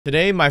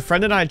Today, my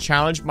friend and I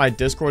challenged my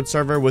Discord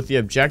server with the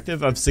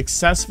objective of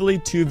successfully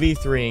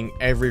 2v3ing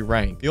every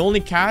rank. The only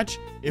catch,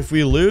 if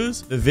we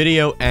lose, the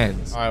video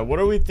ends. All right, what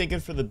are we thinking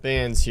for the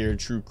bans here,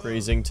 True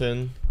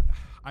Crazington?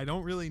 I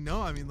don't really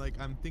know. I mean, like,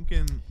 I'm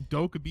thinking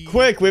Dokkaebi.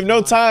 Quick, we have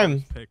no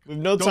time. We have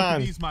no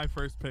time. Dokkaebi's my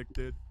first pick,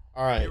 dude.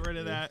 All right. Get rid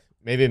of that.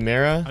 Maybe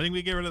Mira? I think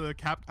we get rid of the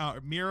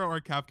Mira or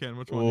Capcan.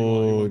 Which one?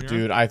 Oh,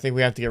 dude, I think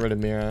we have to get rid of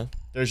Mira.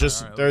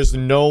 There's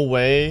no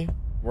way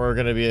we're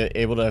gonna be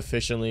able to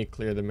efficiently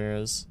clear the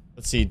Miras.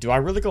 Let's see. Do I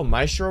really go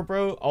Maestro,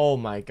 bro? Oh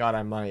my god,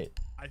 I might.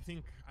 I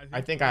think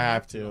I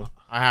have to.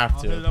 I'll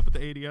hit it up with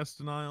the ADS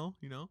denial.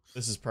 You know.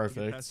 This is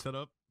perfect. That set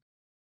up.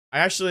 I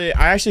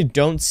actually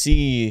don't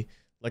see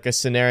like a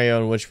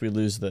scenario in which we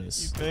lose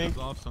this. You think?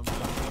 I don't know.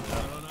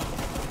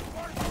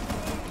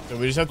 So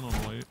we just have to.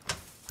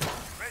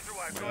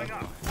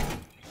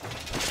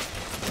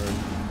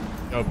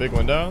 No, big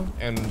window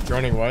and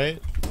droning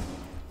white.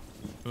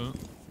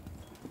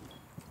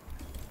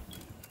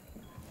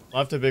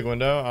 Left a big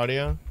window,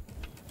 audio.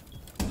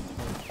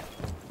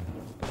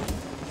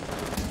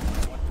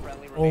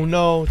 Oh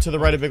no, to the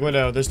right a big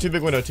window. There's two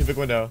big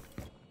window.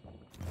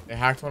 They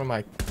hacked one of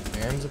my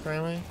cams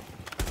apparently.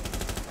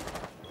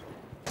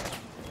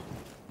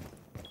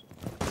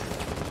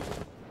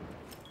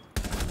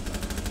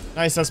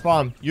 Nice, that's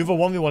bomb. You have a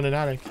 1v1 in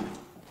attic.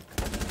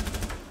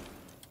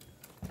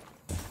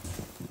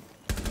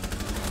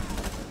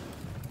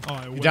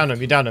 Oh, you downed him.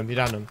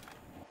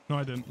 No,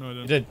 I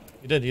didn't.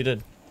 You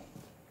did.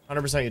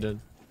 100% you did.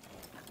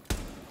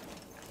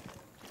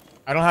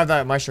 I don't have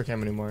that Maestro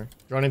cam anymore.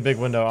 Running big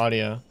window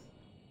audio.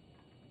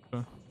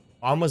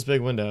 Bomb was big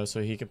window,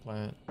 so he could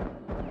plant. 1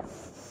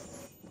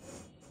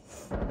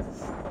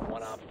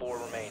 op 4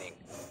 remaining.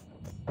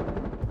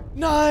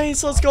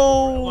 Nice, let's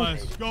go.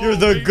 Let's go, You're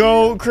the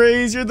GOAT,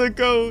 Craze. You're the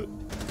GOAT.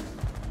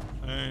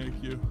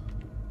 Thank you.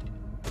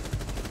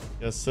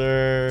 Yes,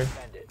 sir.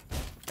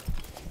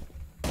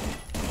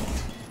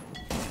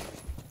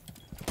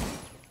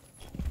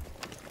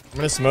 I'm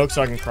gonna smoke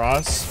so I can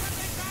cross.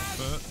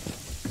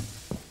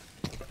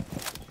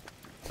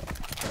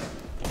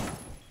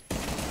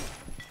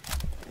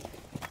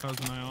 That was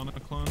an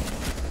Ionic clone.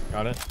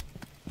 Got it.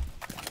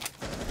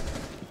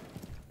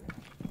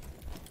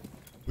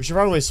 We should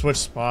probably switch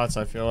spots,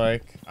 I feel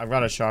like. I've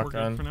got a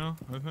shotgun. For now,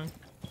 I think.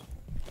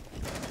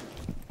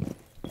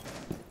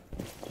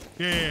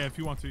 Yeah, if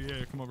you want to.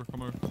 Yeah, come over.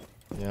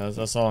 Yeah,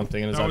 that's all I'm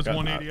thinking. That was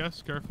one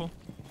ADS, careful.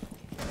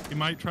 He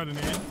might try to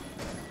nade.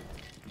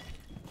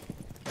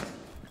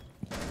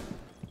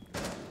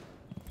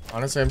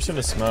 Honestly, I'm just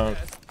gonna smoke.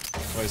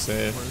 Play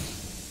safe.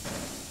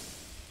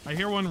 I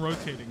hear one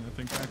rotating, I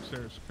think,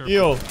 backstairs. Careful.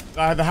 Heal.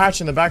 The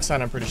hatch in the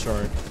backside, I'm pretty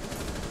sure.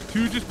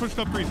 Two just pushed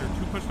up freezer.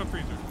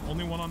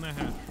 Only one on that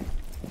hatch.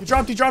 He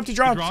dropped.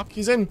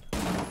 He's in.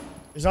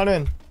 He's not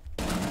in.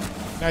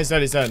 No, he's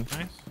dead.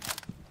 Nice.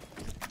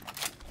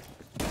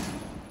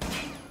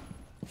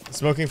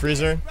 Smoking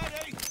freezer.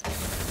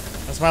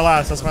 That's my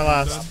last.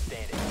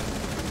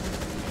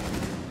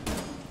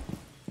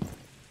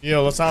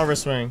 Yo, let's not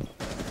overswing. Yeah,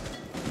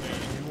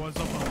 he was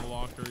up on the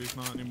locker. He's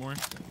not anymore.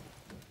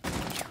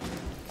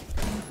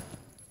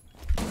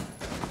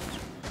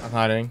 I'm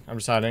hiding. I'm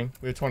just hiding.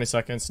 We have 20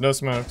 seconds. No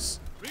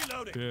smokes.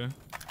 Reloading. Yeah.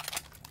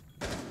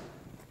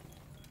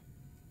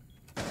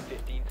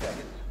 15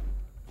 seconds.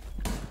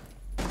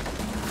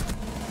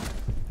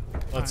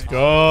 Let's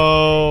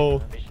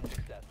go.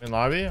 In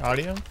lobby,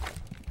 audio.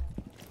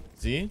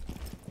 Z.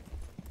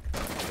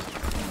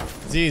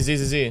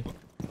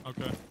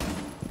 Okay.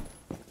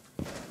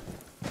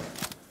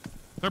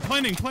 They're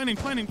planning.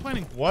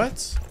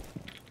 What?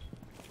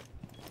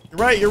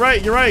 You're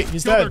right.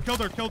 He's dead.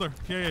 Killed her.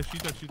 Yeah,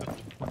 she's dead.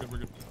 We're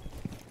good.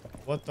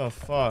 What the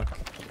fuck?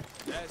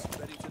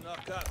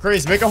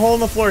 Craze, make a hole in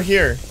the floor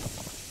here.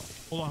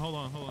 Hold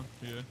on.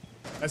 Yeah.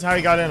 That's how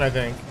he got in, I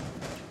think.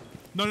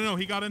 No,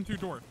 he got in through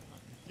door.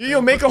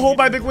 Yo, make a hole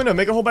by big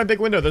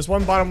window. There's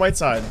one bottom white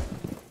side.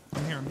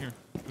 I'm here.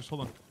 Just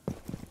hold on.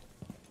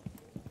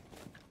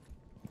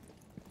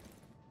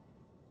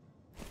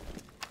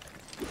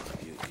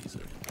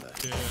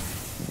 Yeah.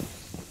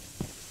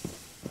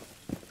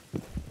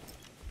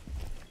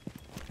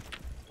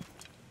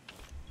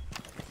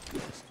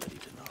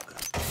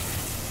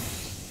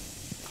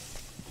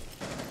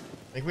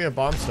 I think we have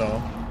bomb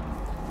still.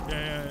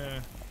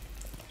 Yeah.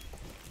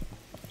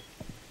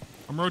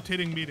 I'm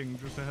rotating meeting,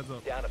 just a heads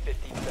up. Down to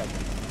 15 seconds.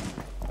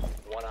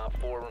 1 op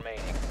 4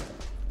 remaining.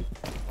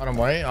 Bottom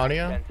white,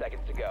 audio. 10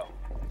 seconds to go.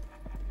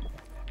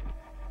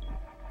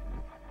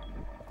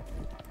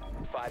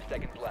 5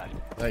 seconds left. Is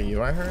that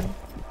you I heard?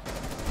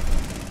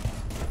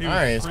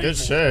 Nice, good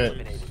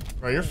shit.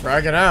 Bro, you're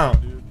fragging out.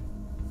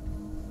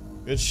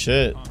 Good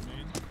shit.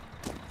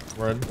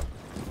 Word.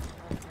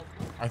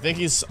 I think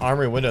he's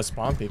armory window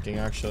spawn peeking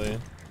actually.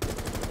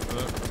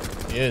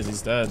 He is,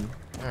 he's dead.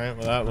 Alright,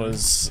 well that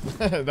was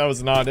that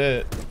was not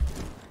it.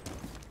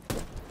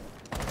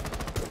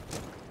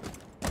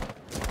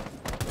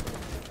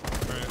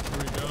 Alright, here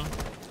we go.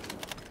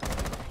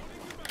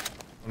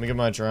 Let me get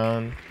my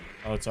drone.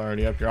 Oh, it's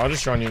already up here. I'll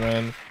just drone you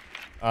in.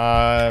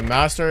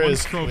 Master One's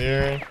is trophy.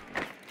 clear.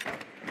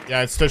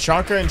 Yeah, it's the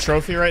Shawk and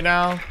trophy right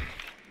now.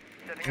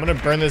 I'm gonna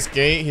burn this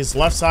gate. He's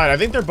left side. I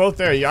think they're both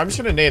there. Yeah, I'm just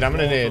gonna nade. I'm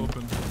gonna nade.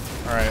 Open.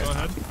 All right. Go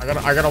ahead.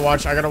 I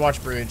gotta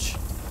watch breach.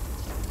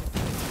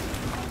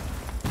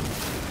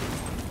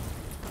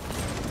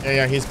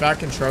 Yeah, he's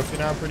back in trophy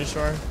now. I'm pretty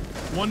sure.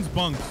 One's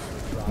bunks.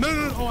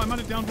 No. Oh, I might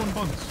have downed one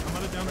bunks. I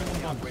might have downed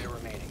one bunks. Operator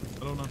remaining.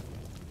 I don't know.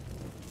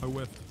 I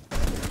whiffed.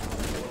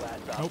 Four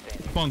last stop Nope.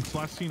 standing. Bunks.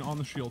 Last seen on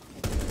the shield.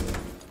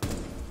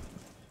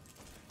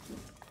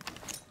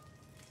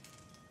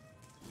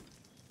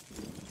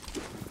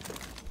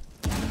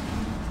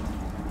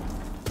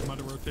 Might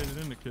have rotated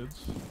into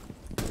kids.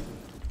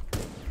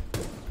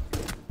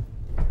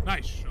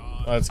 Nice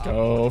shot. Let's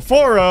go.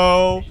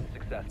 4-0.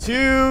 Success.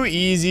 Too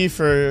easy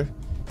for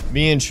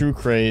me and True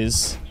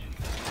Craze.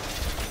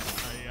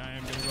 I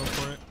am gonna go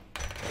for it.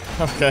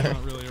 Okay.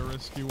 Not really a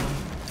risky one.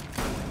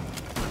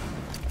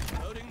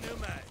 Loading new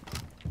mag.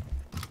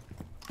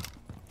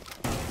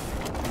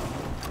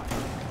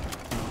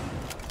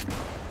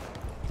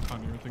 I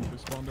don't even think they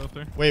spawned out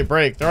there. Wait,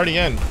 break. They're already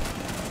in.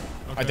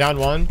 I Okay. downed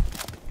one.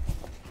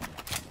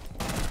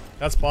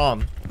 That's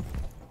bomb.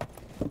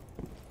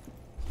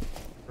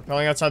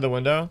 Repelling outside the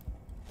window.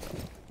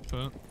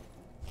 But,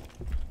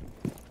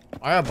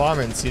 I have bomb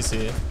in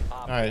CC.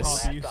 Op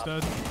Nice. Poppy, he's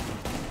dead.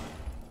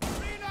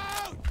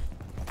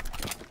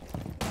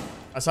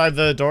 Outside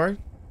the door.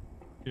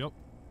 Yep.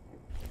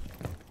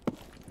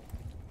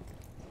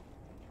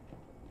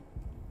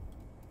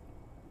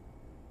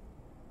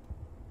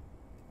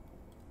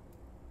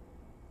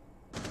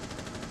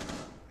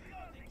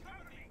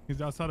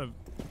 He's outside of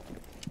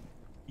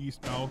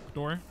east balcony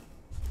door.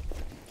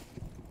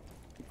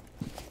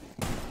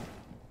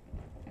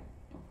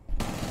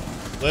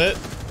 Lit.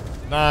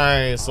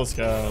 Nice. Let's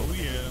go. Oh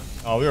yeah.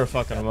 Oh, we were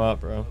fucking him up,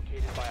 bro.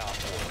 located by Op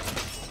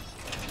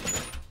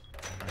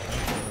 4.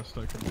 That's the best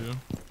I can do.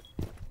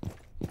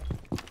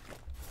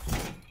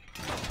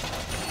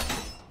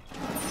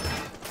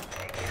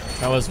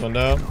 That was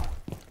window.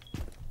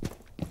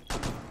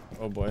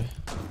 Oh boy.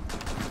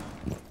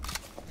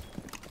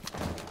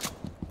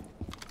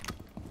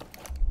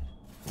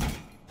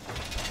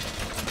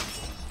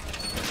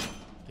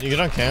 Can you get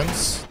on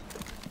cams?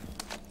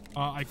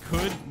 I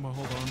could. Well,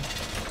 hold on.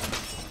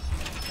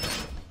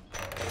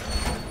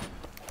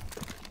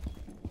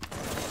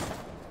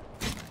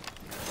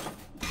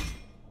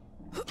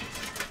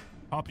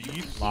 Pop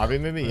east. Lobby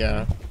maybe?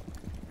 Yeah.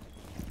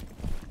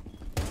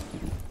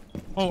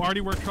 Oh,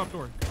 already workshop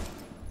door.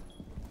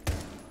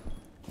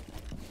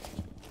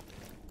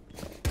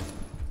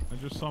 I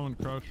just saw one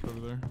crouched over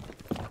there.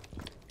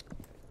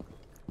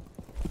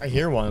 I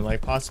hear one,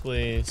 like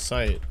possibly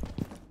sight.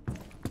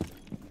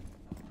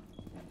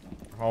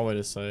 Hallway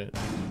to sight.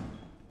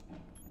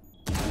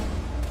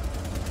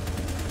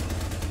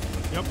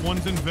 Yep,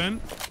 one's in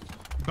vent.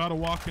 About to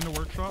walk into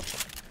workshop.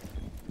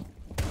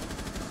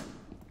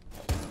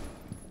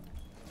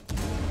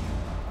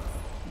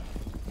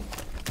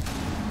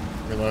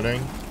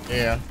 Reloading.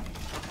 Yeah.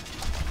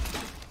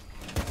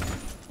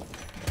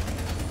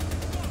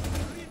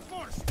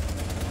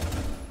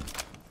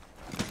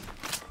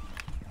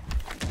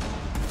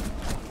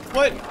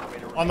 What?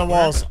 On the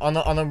walls. On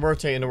the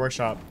rotate in the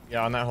workshop.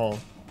 Yeah, on that hole.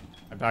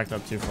 I backed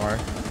up too far.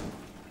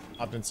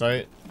 Hopped in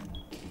sight.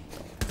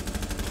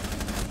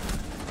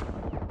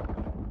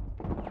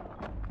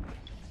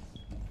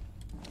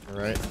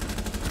 Alright.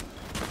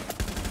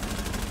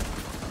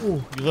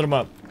 Ooh, you lit him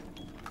up.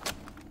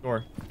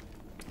 Door.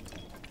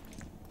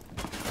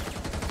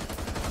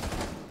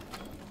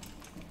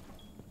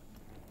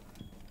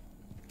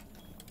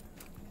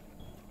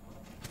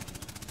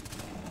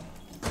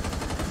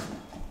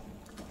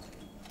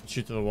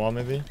 Shoot to the wall,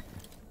 maybe.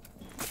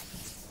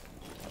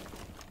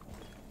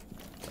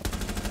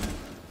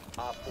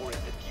 Op 4 is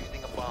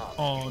defusing a bomb.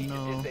 Oh, You need to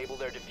no. disable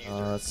their diffuser.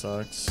 Oh, that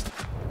sucks.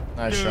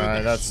 Nice Dude,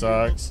 try. That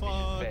sucks.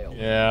 Failed.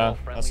 Yeah, All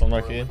that's friendlies were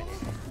unlucky. eliminated.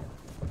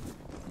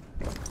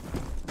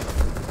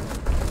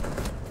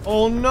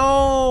 Oh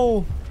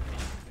no!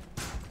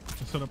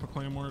 I set up a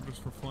claymore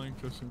just for flank,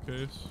 just in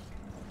case.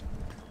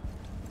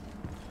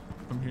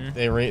 I'm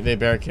here. They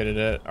barricaded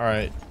it. All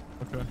right.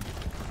 Okay.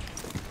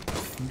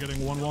 I'm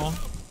getting one wall.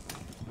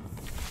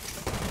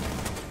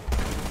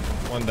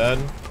 One dead.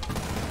 Nice.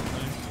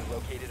 You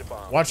located a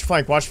bomb. Watch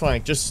flank. Watch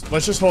flank.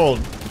 Let's just hold.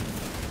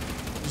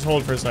 Just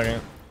hold for a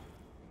second.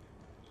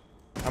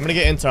 I'm gonna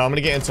get intel. I'm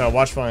gonna get intel.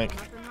 Watch flank.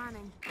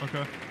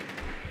 Okay.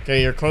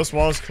 Okay, your close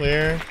wall is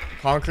clear.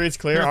 Concrete's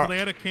clear. Careful, they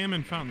had a cam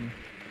in fountain.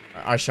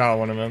 I shot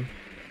one of them.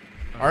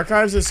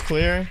 Archives is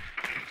clear.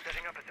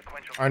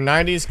 Our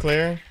 90 is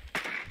clear.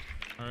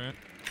 Alright.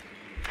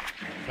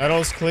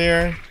 Metal's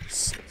clear.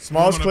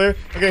 Small's clear.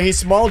 Okay, he's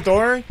small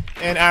door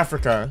and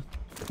Africa.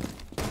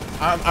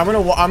 I'm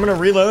gonna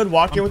reload,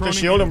 walk in with the proning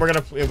shield,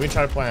 you. and we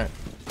try to plant.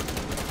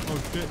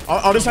 Oh shit.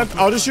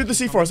 I'll just shoot the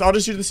C4s. I'll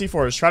just shoot the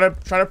C4s. Try to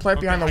plant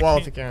Okay, behind the I wall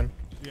if can't-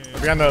 you can. Yeah.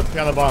 Behind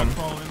the bomb.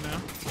 Crawl in now.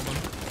 Hold on.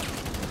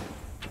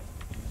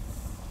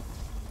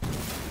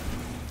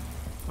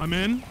 I'm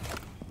in.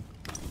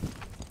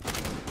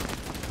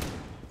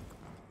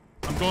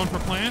 I'm Going for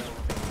plant.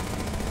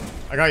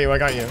 I got you. I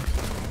got you.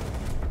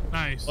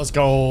 Nice. Let's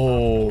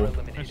go.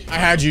 I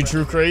had you,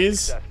 True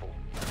Craze.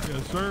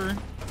 Yes, sir.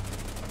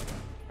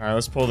 All right,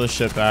 let's pull this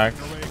shit back.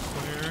 Doorway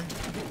clear.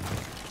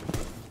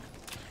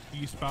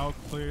 East spout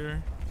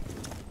clear.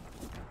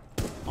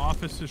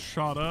 Office is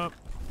shot up.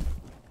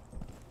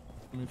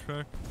 Let me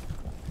check.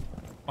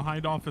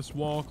 Behind office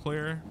wall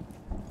clear.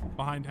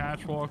 Behind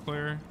hatch wall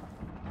clear.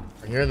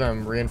 I hear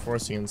them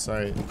reinforcing in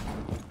sight.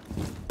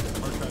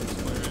 Archives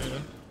clear, yeah.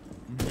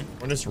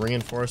 We're just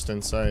reinforced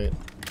in sight.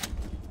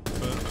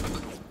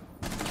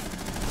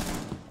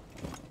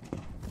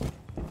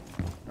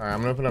 Alright,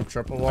 I'm gonna open up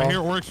triple wall. I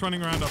hear Oryx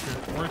running around up here.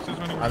 Oryx is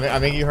running around. I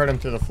think you heard him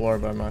through the floor,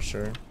 but I'm not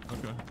sure.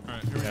 Okay,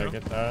 alright, here we Yeah, go.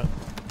 get that.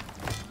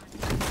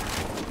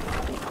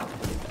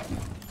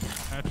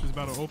 Hatch is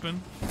about to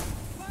open.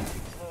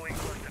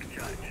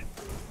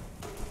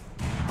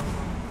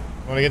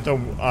 Wanna get the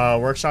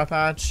workshop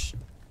hatch?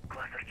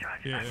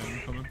 Yeah,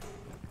 I'm coming.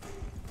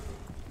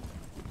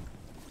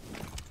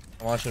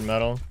 I'm watching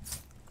metal.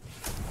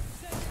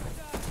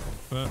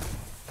 But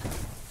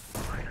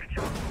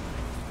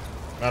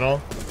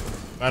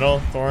Metal,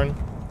 Thorn.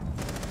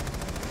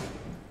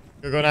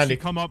 Go 90.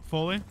 come up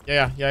fully.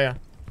 Yeah. I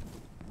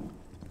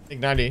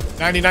think 90.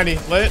 90,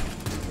 lit.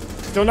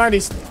 Still 90.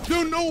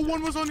 Dude, no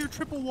one was on your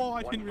triple wall.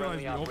 I didn't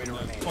realize you opened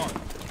that. Fuck.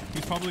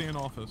 He's probably in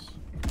office.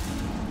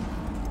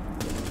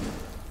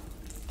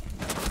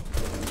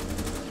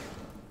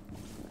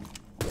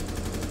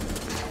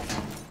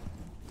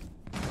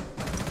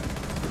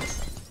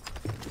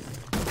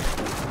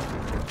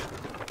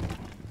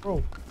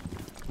 Bro.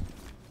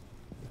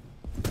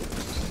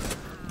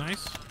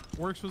 Nice.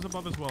 Works was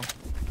above as well.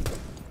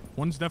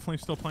 One's definitely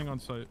still playing on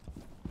site.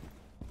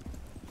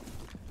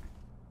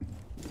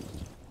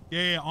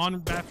 Yeah, on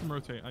bathroom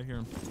rotate. I hear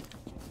him.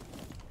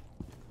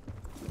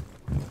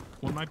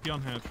 One might be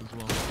on hatch as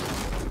well.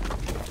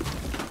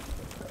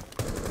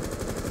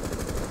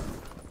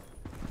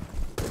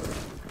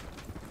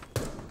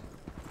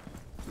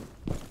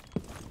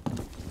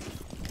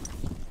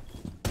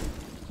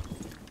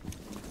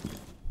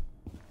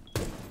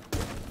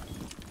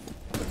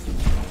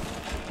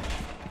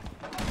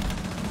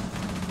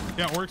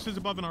 Yeah, Oryx is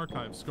above in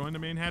archives. Going to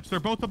main hatch. They're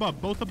both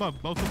above. Both above.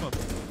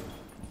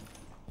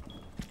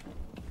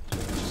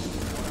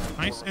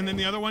 Nice. And then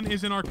the other one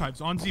is in archives.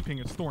 On Z-ping.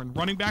 It's Thorn.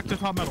 Running back to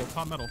top metal.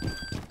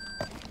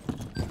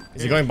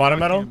 Is he going bottom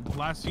metal? Cam.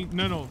 Last scene.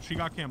 No. She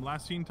got cam.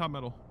 Last scene, top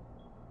metal.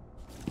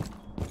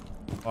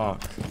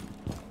 Fuck.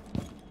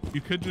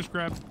 You could just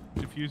grab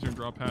diffuser and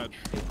drop hatch.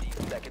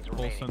 15 seconds Full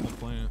remaining. send the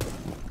plant.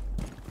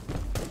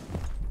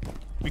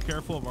 Be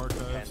careful of 10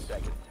 archives.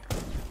 seconds.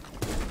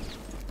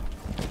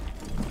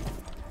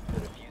 The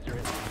diffuser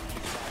has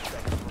 5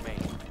 seconds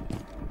remaining.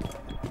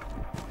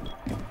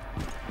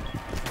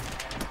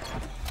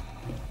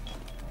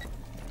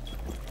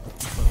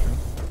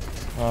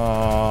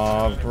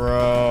 Oh,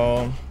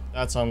 bro.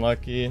 That's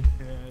unlucky. Yeah,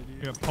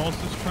 dude. Yeah,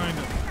 Pulse is trying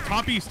to...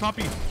 Top east.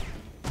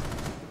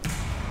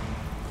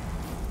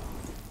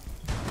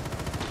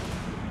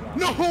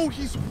 No,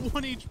 he's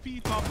 1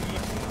 HP top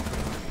east.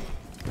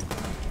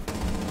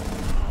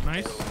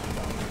 Nice.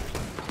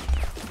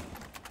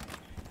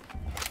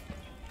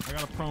 I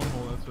got a prone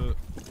hole, that's it.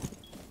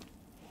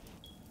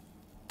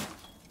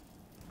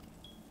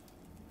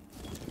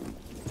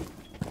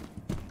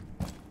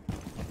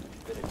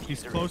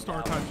 He's close to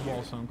archives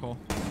wall, sound call.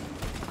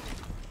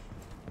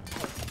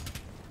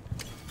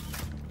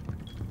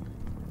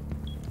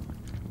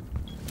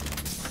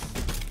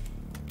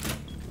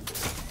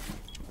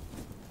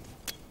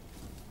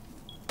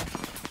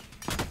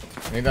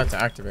 I need that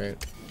to activate.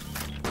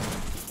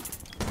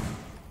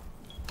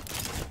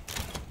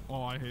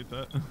 Oh, I hate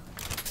that.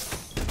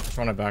 Just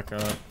want to back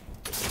up.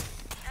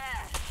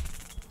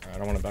 I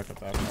don't want to back up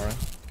that far.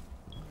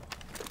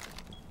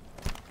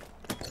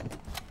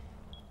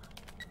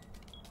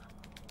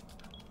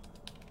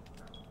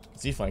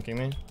 Is he flanking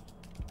me?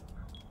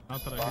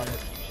 Not that I Bomb hear.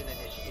 diffusion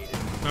initiated.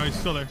 No, he's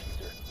still there.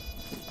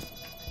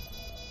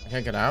 I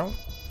can't get out?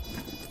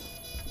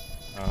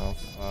 Oh,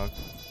 fuck.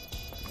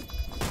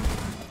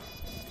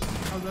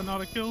 How's that not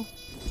a kill?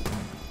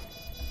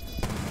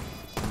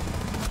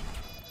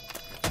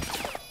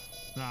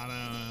 Nah.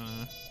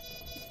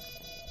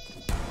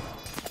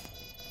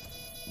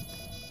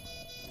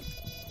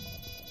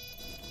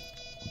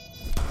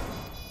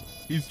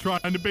 He's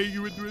trying to bait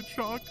you into it,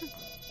 Shawk.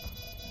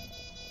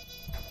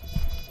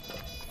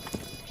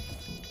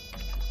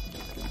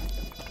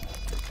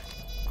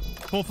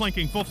 Full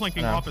flanking, No.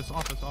 office.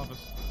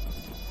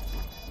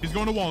 He's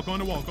going to wall.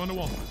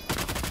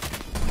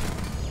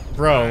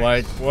 Bro,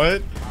 like,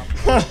 what?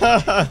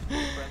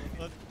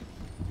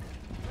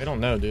 They don't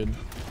know, dude.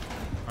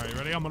 All right,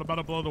 ready? I'm about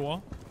to blow the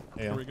wall.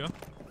 Yeah. Here we go.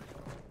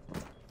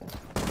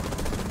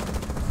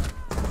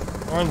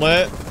 One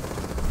lit.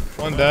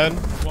 One dead.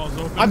 Wall's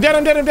open. I'm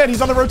dead.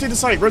 He's on the rotate to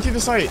site.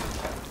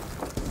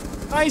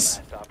 Nice.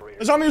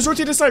 The zombie was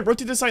rotate to site.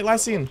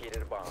 Last scene.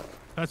 Located a bomb.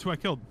 That's who I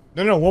killed.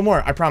 No, one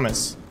more. I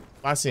promise.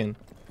 Last scene.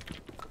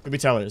 Could be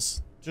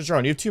tellers. Just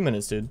drone. You have 2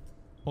 minutes, dude.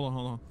 Hold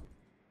on.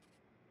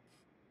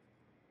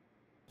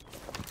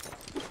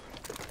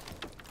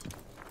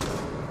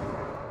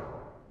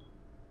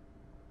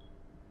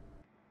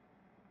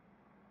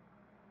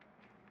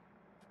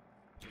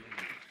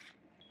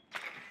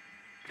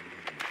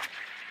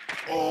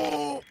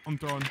 I'm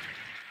throwing.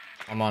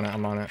 I'm on it.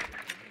 I'm on it.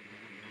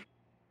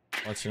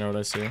 Let you know what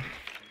I see.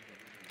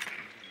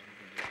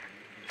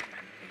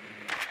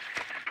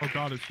 Oh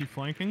god, is she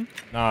flanking?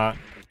 Nah.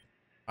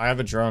 I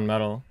have a drone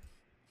metal.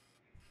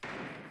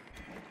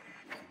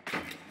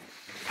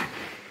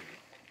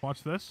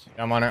 Watch this.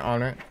 Yeah, I'm on it.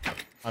 On it.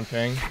 On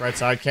ping. Right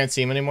side. Can't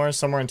see him anymore.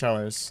 Somewhere in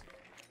tellers.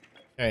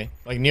 Okay.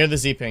 Like near the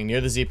Z ping.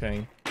 Near the Z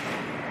ping.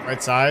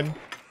 Right side.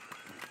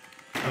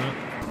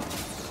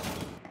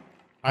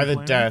 By the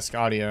desk.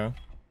 Audio.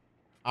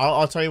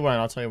 I'll tell you when.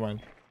 I'll tell you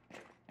when.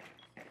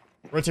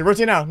 Rotate.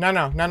 Rotate now. No,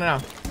 no. No, no,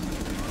 no.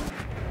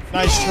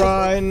 Nice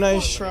try.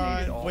 Nice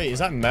try. Wait, is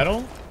that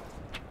metal?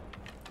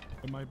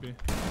 It might be.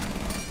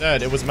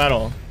 Dead. It was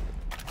metal.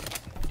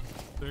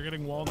 They're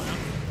getting walled now.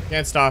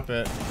 Can't stop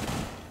it.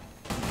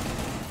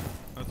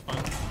 That's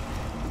fine.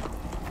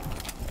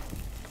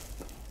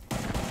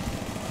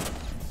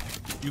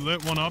 You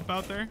lit one up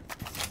out there?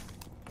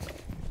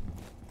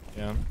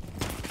 Yeah.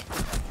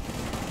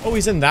 Oh,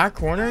 he's in that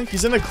corner?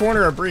 He's in the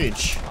corner of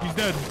breach. He's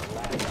dead.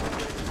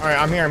 Alright,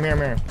 I'm here. I'm here. I'm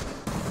here.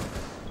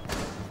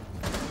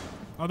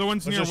 Other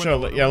one's near Let's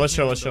window. show. Yeah, let's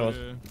show. Let's Yeah, show.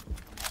 yeah.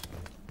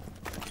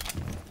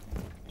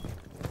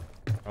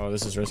 Oh,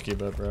 this is risky,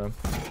 but bro,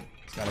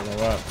 it's gotta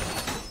go up.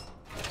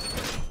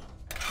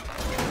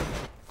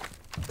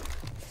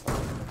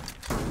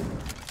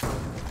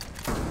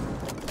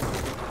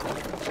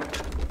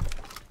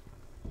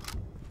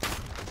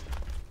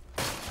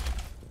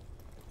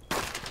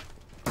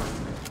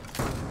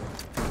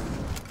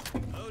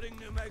 Loading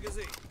new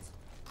magazines.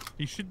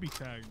 He should be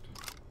tagged.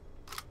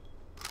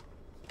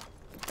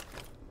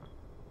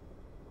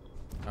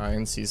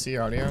 In CC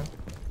audio.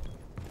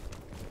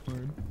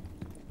 Word.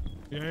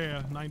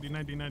 Yeah. 90,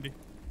 90, 90.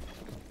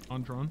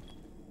 On drone.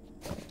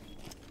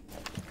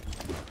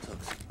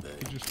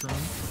 He just droned.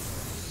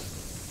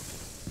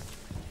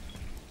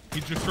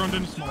 He just droned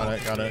in small. Got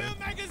it. Got it. New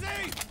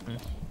magazine.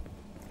 Nice.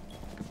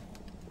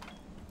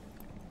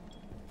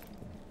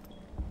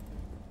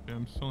 Yeah,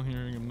 I'm still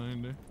hearing him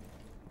 90.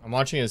 I'm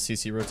watching his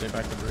CC rotate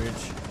back to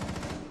breach.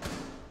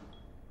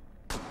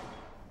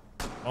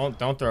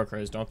 Don't throw,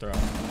 Craze. Don't throw.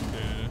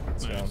 Yeah,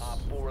 Let's nice. go.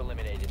 Op 4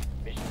 eliminated.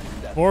 Mission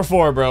success.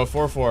 4-4, bro.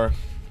 4-4.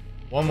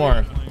 One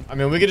more. I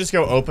mean, we could just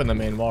go open the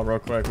main wall real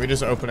quick. We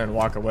just open and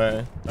walk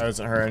away. That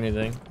doesn't hurt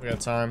anything. We got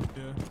time.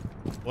 Yeah.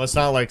 Let's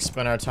not like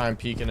spend our time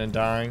peeking and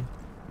dying.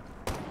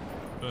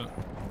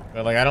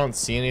 But like, I don't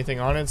see anything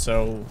on it,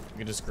 so we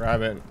can just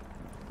grab it.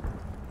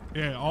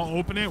 Yeah, I'll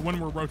open it when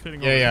we're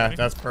rotating. Yeah, over, yeah. okay?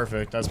 That's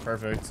perfect. That's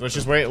perfect. Let's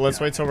just wait. Let's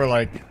wait till we're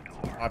like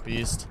top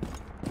east.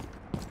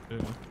 Yeah.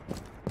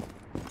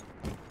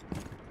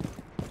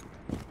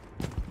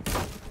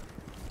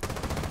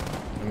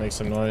 And make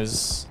some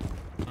noise.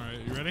 Alright,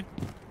 you ready?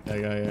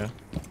 Yeah.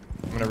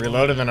 I'm gonna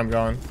reload and then I'm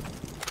going.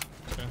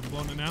 Okay, I'm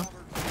blowing it now.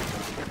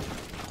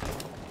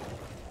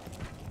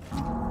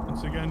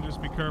 Once again,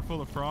 just be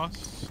careful of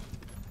frost.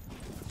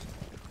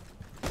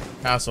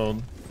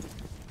 Castled.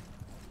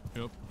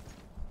 Yep.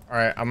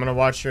 Alright, I'm gonna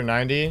watch your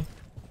 90.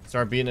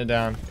 Start beating it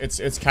down.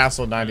 It's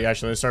castled 90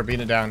 actually. Start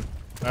beating it down.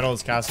 Metal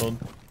is castled.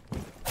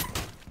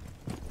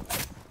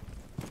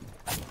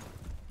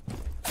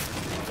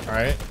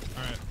 Alright.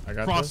 Alright. I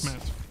got Frost this.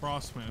 mats.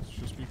 Frost mats.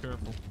 Just be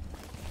careful.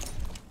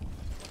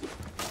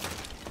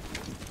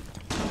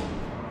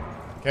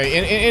 Okay,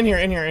 in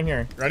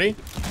here. Ready?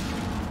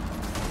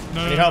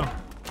 No, Need no, help? no.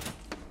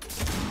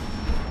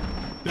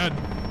 Dead.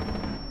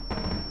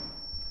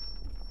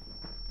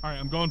 Alright,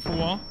 I'm going for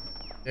wall.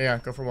 Yeah,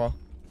 go for wall.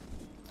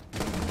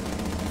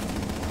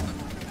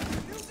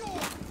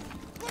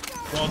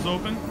 Wall's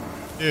open.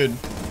 Dude.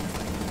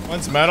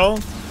 One's metal.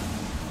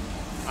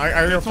 I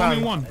It's only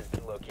found one. Has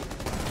been located.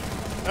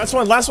 That's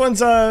one. Last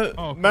one's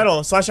okay.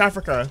 metal /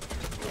 Africa.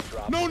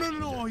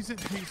 No. He's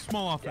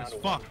small Down office. to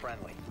one Fuck.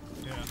 friendly.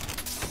 Yeah.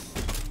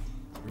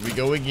 Here we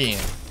go again.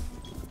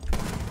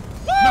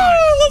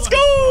 Nice. Let's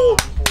go!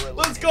 Four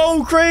Let's eliminated.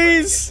 go,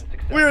 Craze!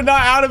 We are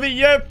not out of it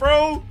yet,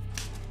 bro.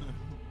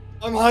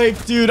 I'm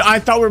hyped, dude. I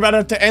thought we were about to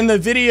have to end the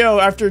video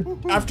after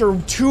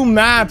 2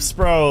 maps,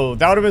 bro.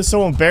 That would have been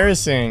so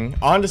embarrassing.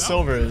 On to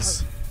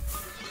silvers.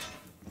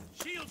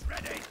 Shields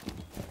ready.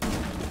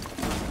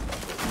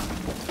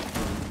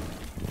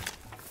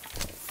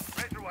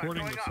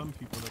 According to some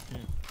people, they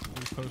can't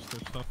repost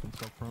their stuff and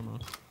sell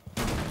promo.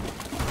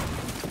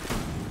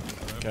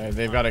 Okay,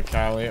 they've got a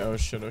Cali. Oh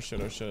shit.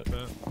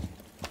 Bet.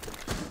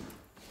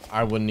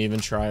 I wouldn't even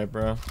try it,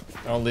 bro.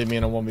 Don't leave me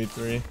in a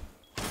 1v3.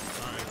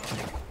 Alright.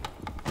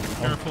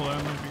 Careful,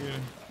 that might be a...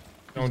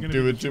 Don't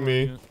do it to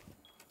me.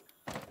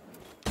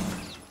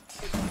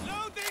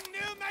 Loading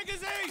new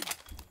magazine.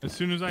 As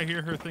soon as I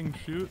hear her thing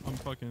shoot, I'm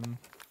fucking...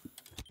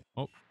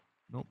 Oh.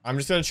 Nope. I'm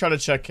just gonna try to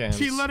check cams.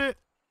 She let it...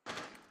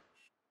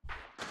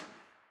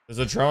 There's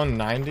a drone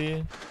 90. There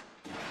we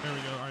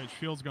go. Alright,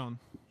 shield's gone.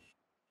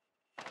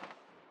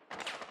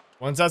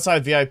 One's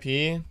outside VIP.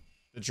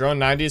 The drone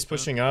 90 is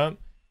pushing up.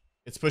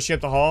 It's pushing up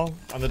the hall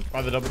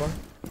by the double door.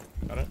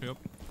 Got it? Yep.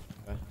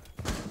 Okay.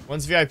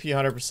 One's VIP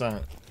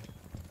 100%.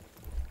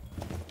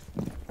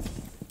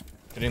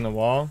 Hitting the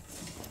wall.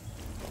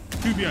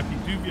 2 VIP,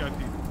 2 VIP.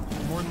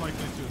 more than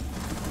likely too.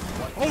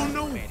 One Oh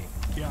no! remaining.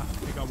 Yeah,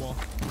 he got wall.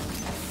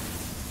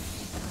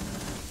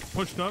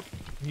 Pushed up.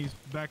 He's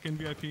back in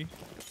VIP.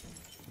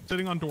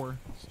 Sitting on door.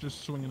 He's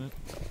just swinging it.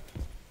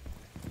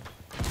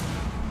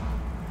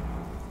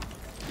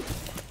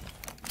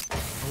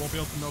 I won't be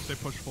able to know if they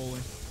push fully.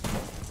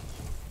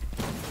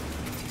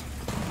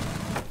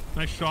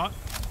 Nice shot.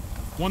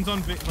 One's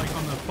on like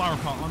on the flower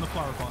pot. On the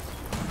flower pot.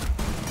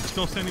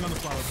 Still standing on the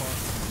flower pot.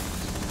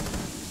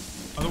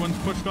 Other one's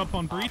pushed up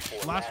on breach.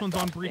 Last one's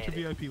on breach of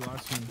VIP.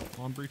 Last one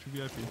on breach of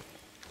VIP.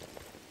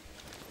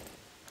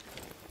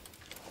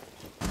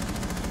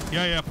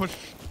 Yeah, push.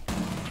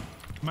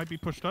 Might be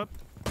pushed up.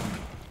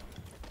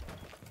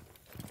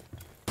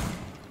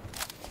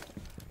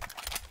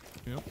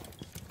 Yep.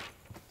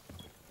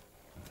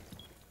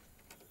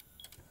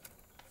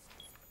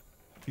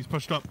 He's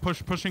pushed up.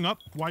 Pushing up.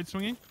 Wide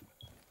swinging.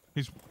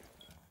 He's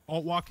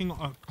alt walking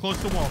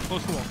close to wall.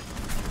 Close to wall.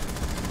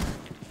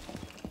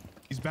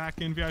 He's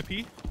back in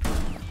VIP.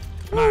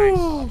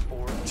 Nice.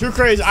 Too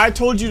crazy. I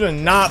told you to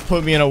not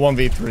put me in a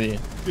 1v3.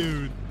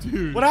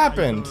 Dude. What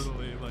happened?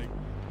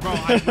 Bro,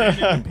 I ran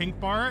in the pink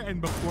bar, and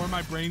before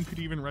my brain could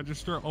even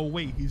register, oh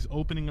wait, he's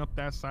opening up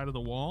that side of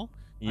the wall.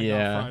 I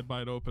got fried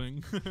by it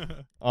opening.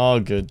 All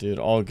good, dude.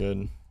 All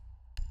good.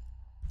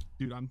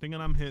 Dude, I'm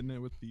thinking I'm hitting it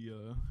with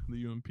the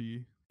UMP.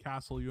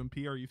 Castle UMP,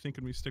 or are you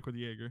thinking we stick with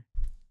Jaeger?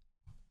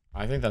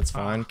 I think that's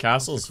fine.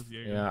 Castle's,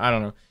 yeah, I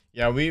don't know.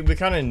 Yeah, we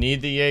kind of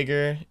need the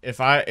Jaeger.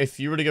 If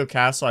you were to go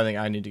Castle, I think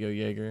I need to go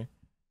Jaeger.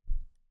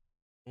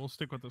 We'll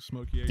stick with the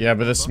smoke Jaeger. Yeah,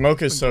 but the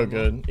smoke is so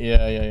good.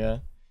 Yeah.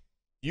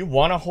 You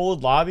want to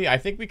hold lobby? I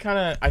think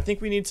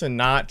we need to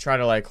not try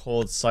to like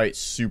hold site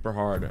super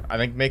hard. I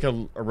think make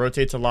a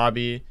rotate to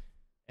lobby,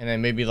 and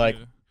then maybe like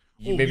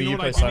maybe you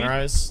play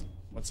Sunrise.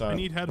 What's up? I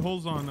need head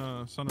holes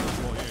on Sunrise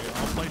wall. Yeah,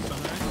 I'll play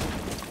Sunrise.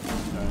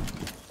 Okay.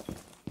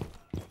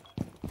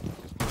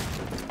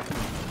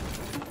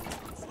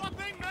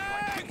 Swapping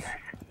mags!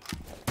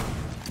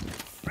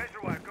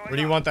 Where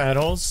do you want the head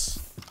holes?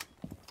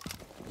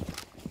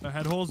 The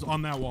head holes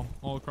on that wall,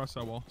 all across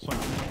that wall, so I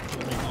can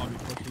make lobby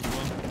push as well.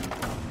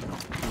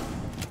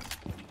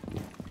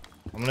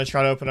 I'm gonna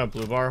try to open up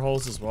blue bar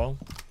holes as well.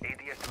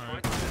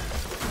 Alright.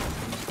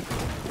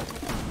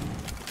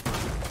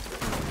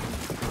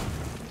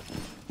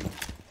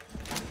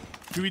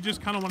 Do we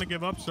just kind of want to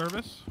give up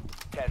service?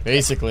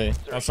 Basically,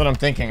 that's what I'm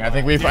thinking. I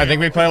think we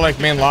play like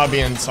main lobby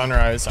and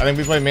Sunrise. I think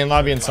we play main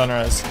lobby and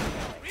Sunrise.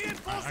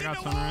 I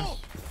got Sunrise.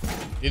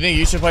 You think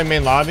you should play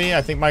main lobby?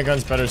 I think my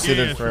gun's better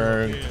suited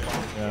for.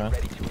 Yeah.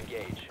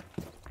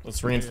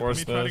 Let's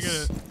reinforce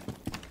this.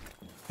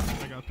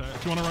 I got that.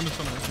 If you want to run to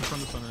Sunrise, just run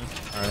to Sunrise.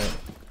 Alright.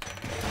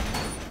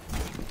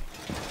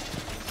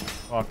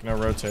 Fuck, no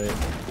rotate.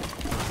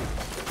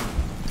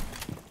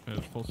 Yeah,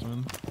 just full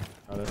swing.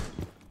 Got it.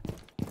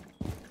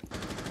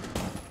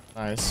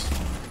 Nice.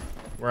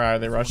 Where are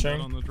they rushing?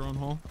 On the drone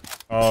hole.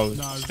 Oh,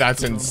 No,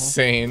 that's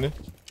insane.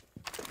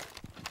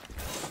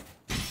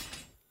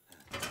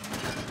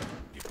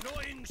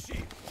 Deploying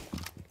sheep.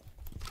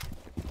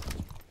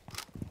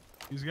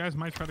 These guys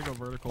might try to go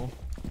vertical.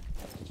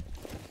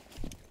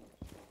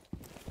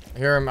 I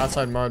hear him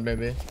outside mud,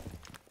 maybe.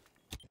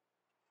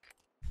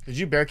 Did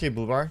you barricade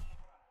blue bar?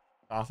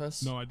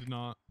 Office? No, I did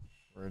not.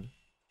 Word.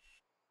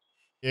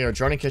 Yeah,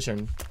 droning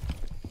kitchen.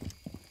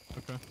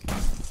 Okay.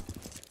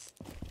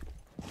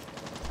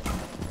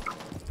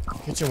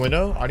 Kitchen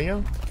window,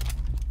 audio.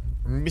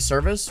 Maybe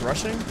service,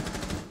 rushing.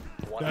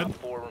 One on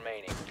 4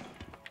 remaining.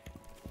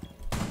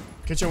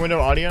 Kitchen window,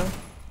 audio.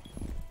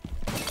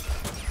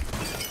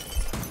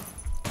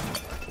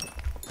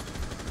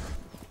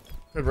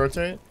 Could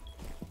rotate.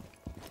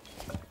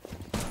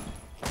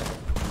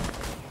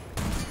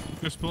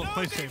 Just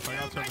play safe. I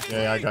got service.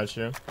 Yeah, I got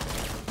you.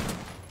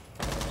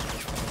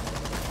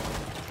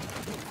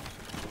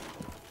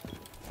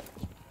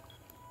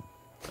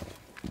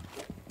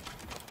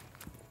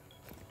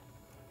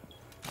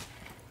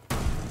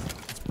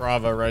 It's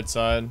Bravo, right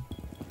side.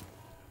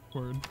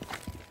 Word.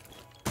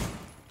 Yeah,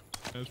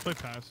 just play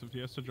passive.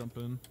 He has to jump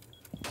in.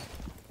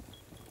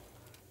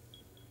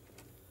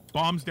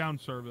 Bombs down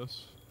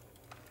service.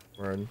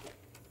 Word.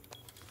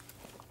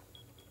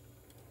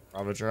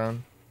 Bravo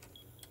drone.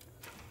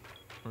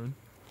 Word.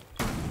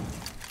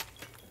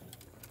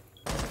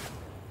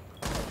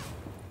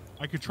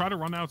 I could try to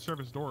run out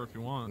service door if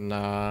you want.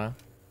 Nah.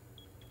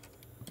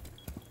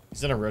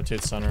 He's gonna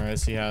rotate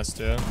Sunrise. He has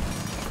to.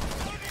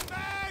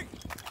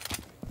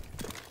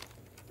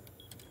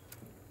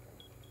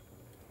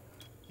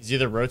 He's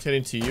either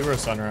rotating to you or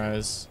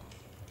Sunrise.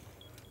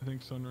 I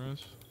think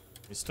Sunrise.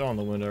 He's still on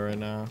the window right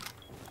now.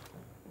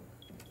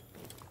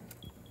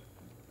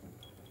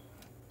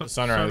 To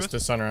Sunrise, Service? to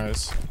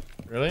Sunrise.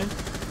 Really?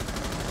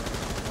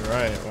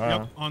 Right, wow.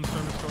 Yep, on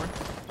service door.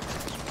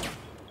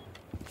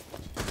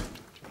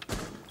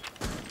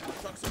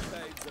 Trucks and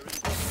babes are in.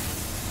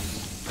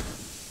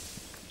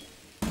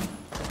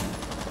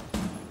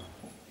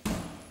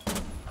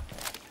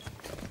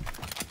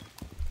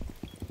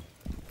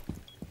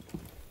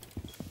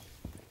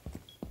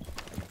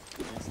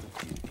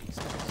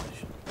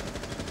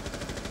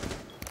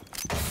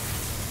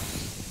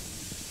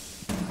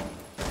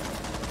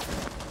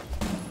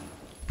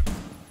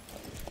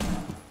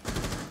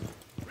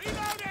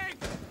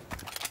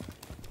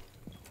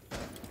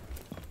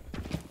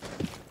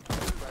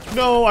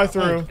 No, I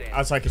threw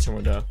outside kitchen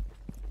window.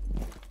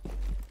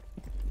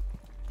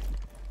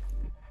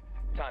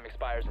 Time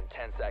expires in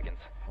 10 seconds.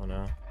 Oh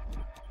no.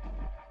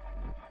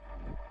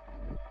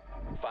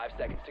 5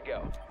 seconds to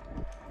go.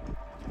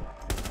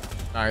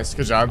 Nice,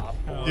 good job.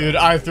 Dude,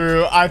 I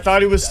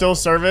thought he was still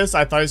service.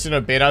 I thought he was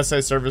gonna bait outside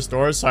service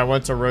doors, so I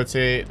went to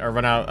rotate or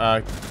run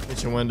out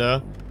kitchen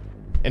window.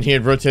 And he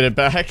had rotated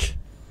back.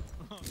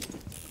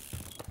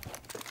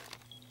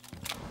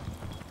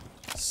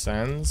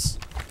 Sends.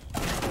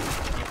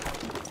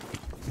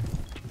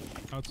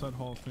 Outside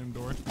Hall of Fame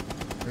door.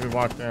 We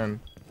walked in.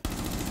 Yeah,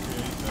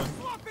 he's dead.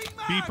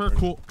 Beeper,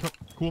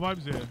 cool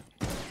vibes, yeah.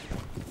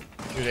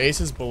 Dude,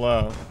 Ace is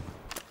below.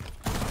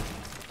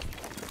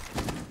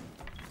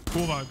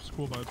 Cool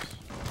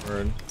vibes.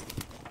 Word.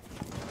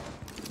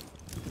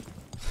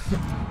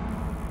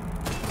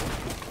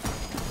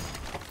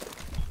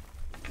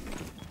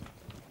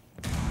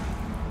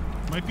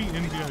 Might be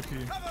in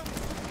VIP.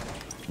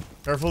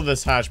 Careful of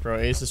this hatch, bro.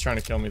 Ace is trying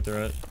to kill me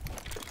through it.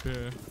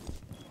 Yeah.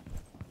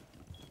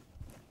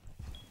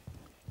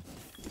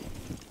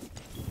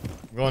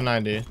 I'm going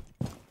 90.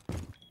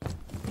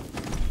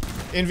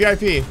 In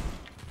VIP.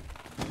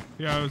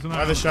 Yeah, I was in that.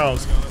 By the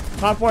shelves.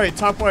 Top white,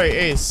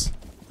 Ace.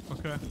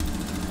 Okay.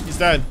 He's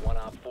dead. 1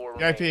 op 4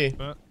 remaining. VIP.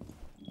 Bet.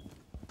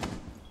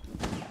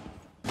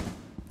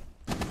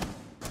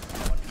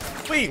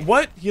 Wait,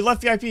 what? He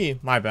left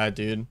VIP. My bad,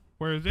 dude.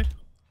 Where is he?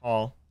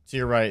 All to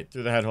your right,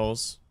 through the head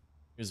holes.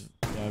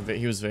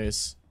 He was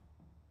vase.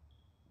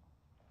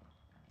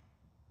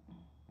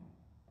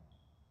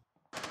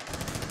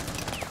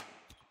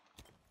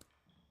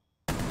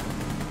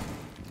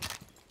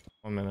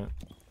 One minute.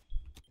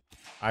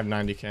 I have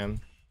 90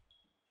 cam.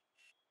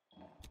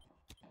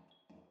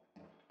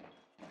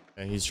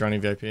 Okay, he's running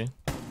VIP.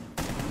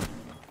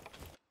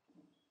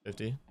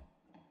 50.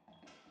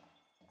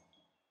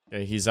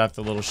 Okay, he's at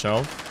the little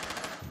shelf.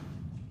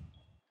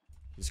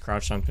 He's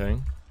crouched on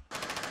ping.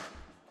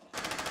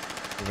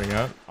 Moving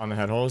up on the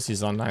head holes.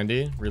 He's on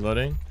 90.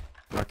 Reloading.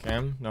 Not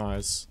cam. No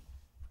eyes.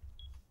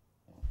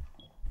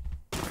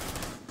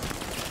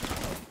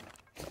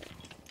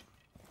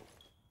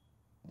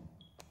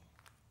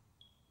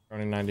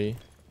 Running 90.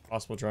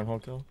 Possible drone hole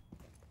kill.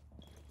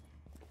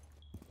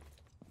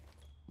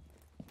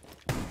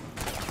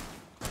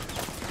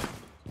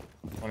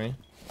 $20.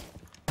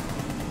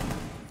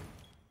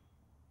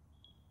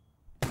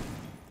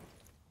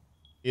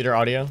 Eater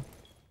audio.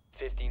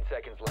 15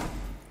 seconds left.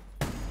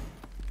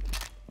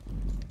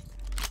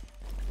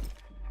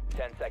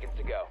 10 seconds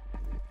to go.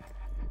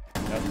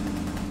 Yep.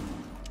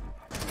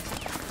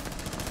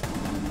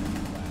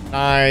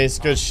 Nice,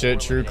 good shit,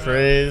 True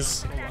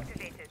Craze.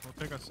 I'll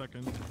take a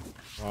second.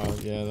 Wow,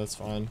 yeah, that's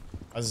fine.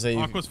 I was gonna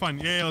say, Aqua's fine.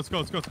 Yeah, let's go.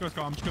 I'm just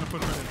gonna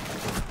push right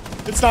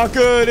in. it's not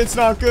good, it's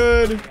not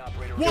good.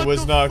 What It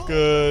was the not fuck?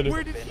 good.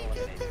 Where did he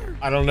get there?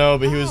 I don't know,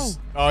 but he was.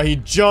 Oh, he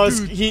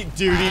just. He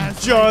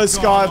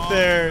just got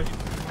there.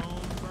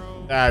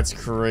 Bro. That's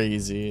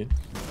crazy.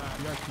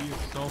 VIP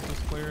itself is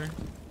clear.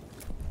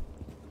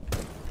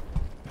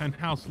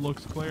 Penthouse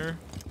looks clear.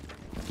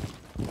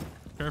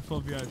 Careful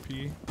of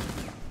VIP.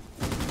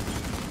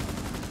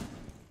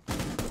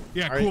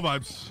 Yeah, Are cool you-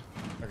 vibes.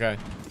 Okay.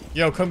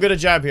 Yo, come get a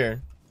jab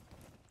here.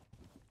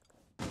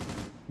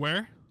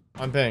 Where?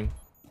 On ping.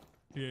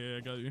 Yeah, I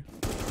got you.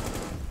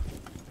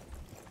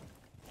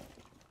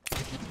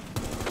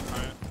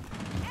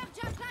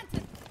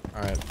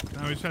 Alright.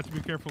 Now we just have to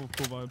be careful with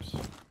cool vibes.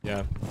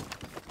 Yeah.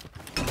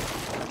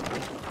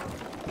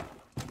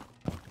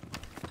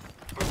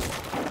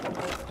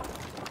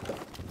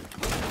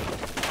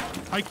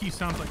 High key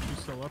sounds like she's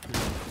still up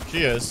here.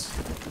 She is.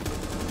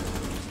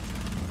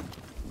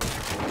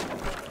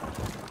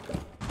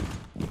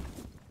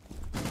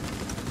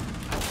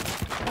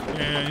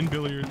 Yeah, in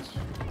billiards.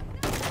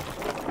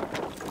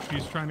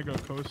 She's trying to go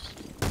coast.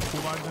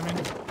 Cool vibes, I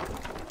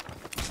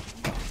mean.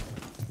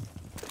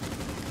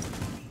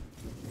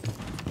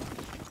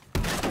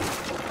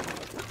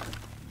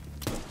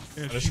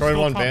 Yeah, I she's destroyed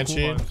still one top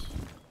Banshee. Cool vibes.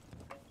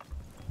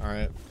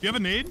 Alright. Do you have a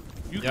nade?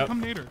 You can Yep. come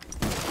nade her.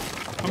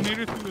 Come nade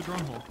her through the drone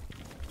hole.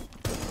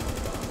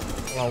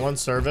 Hold on, one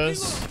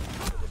service.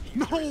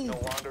 No! No longer in your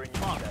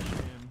Fuck, possession.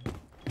 man.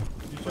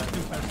 You just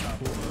contested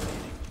cool vibes.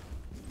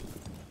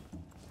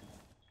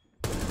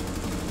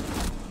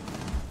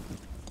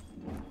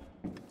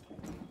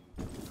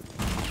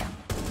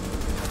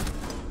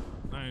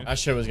 Nice. That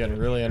shit was getting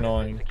really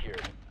annoying.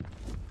 Secured.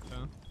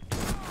 Yeah.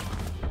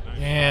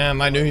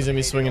 Damn, I knew he's gonna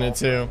be swinging it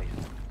too.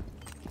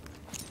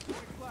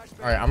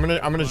 Alright, I'm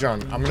gonna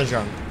drone.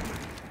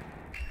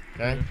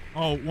 Okay.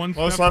 Oh, one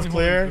Close step left and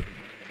clear. hold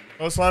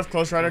Close left,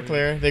 close right are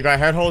clear. They got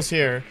head holes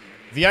here.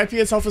 VIP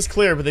itself is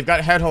clear, but they've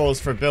got head holes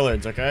for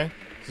billiards, okay?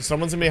 So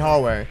someone's gonna be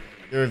hallway.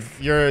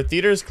 Your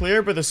theater's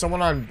clear, but there's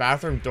someone on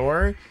bathroom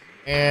door.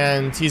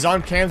 And he's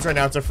on cams right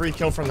now. It's a free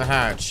kill from the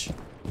hatch.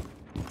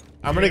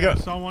 I'm gonna go. I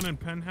saw one in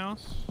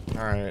penthouse.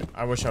 Alright,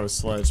 I wish I was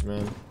sledge,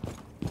 man.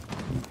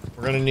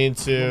 We're gonna need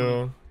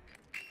to.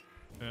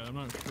 Yeah, I'm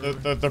not sure.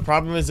 The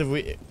problem is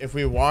if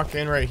we walk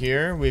in right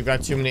here, we've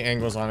got too many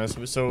angles on us.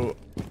 So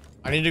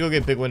I need to go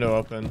get big window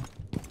open.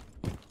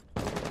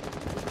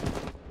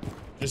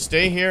 Just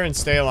stay here and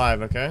stay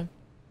alive, okay?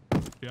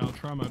 Yeah, I'll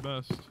try my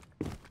best.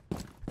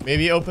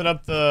 Maybe open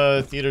up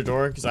the theater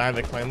door because I have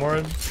the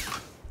claymore.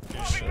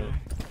 Shit.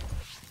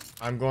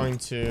 I'm going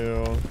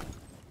to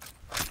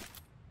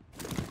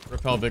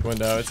repel big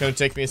window. It's gonna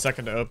take me a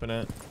second to open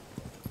it.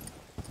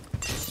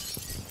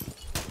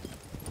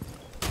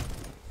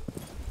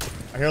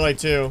 I hear like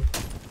 2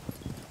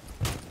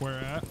 Where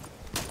at?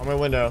 on my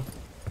window.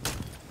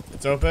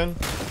 It's open.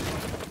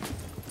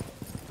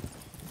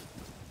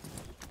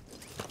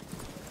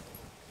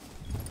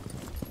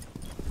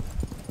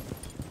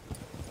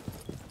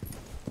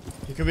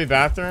 He could be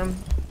bathroom.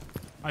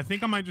 I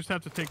think I might just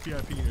have to take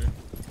VIP here.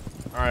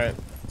 Alright.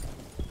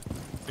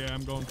 Yeah,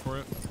 I'm going for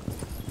it.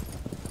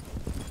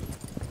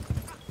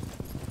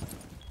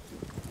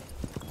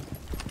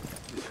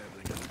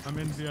 I'm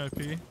in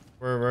VIP.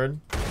 Word.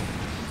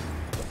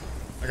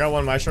 I got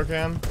one maestro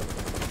cam.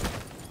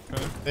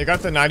 Okay. They got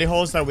the 90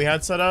 holes that we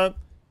had set up.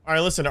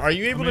 Alright, listen, are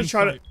you able to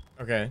try sight.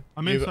 to... Okay.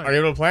 I'm inside. Are you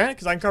able to plant?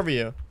 Because I can cover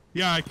you.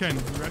 Yeah, I can.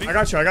 You ready? I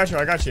got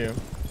you.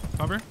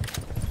 Cover.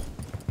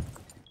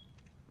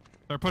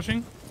 They're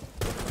pushing.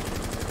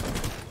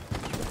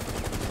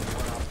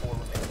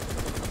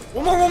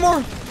 One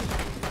more!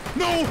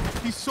 No!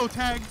 He's so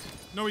tagged.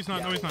 No, he's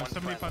not. No, he's not.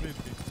 75 HP.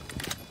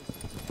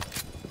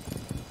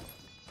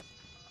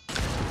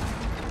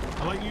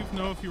 I'll let you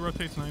know if he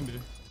rotates 90.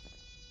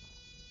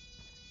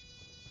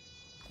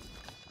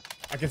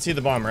 I can see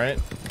the bomb, right?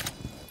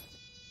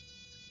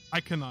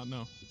 I cannot,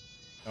 no.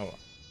 Oh,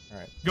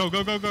 alright. Go. No.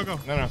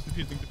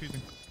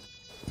 Defusing.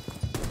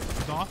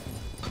 He's off.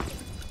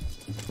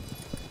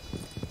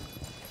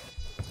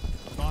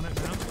 It's on it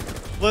now.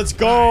 Let's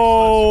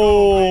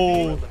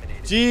go!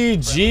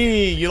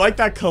 GG! You like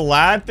that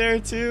collab there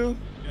too?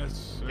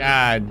 Yes, sir.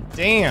 God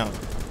damn.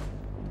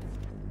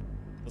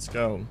 Let's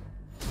go.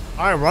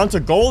 Alright, we're on to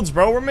golds,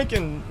 bro. We're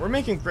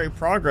making great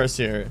progress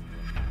here.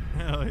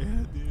 Hell yeah,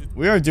 dude.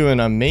 We are doing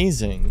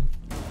amazing.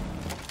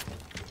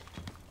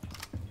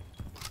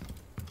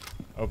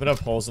 Open up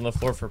holes on the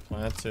floor for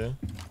plant too.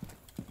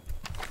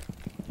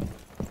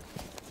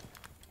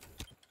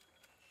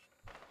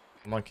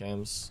 Come on,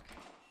 cams.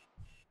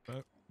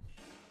 Okay.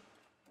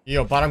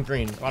 Yo, bottom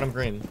green. Bottom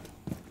green?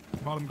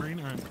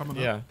 Alright, coming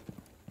up. Yeah.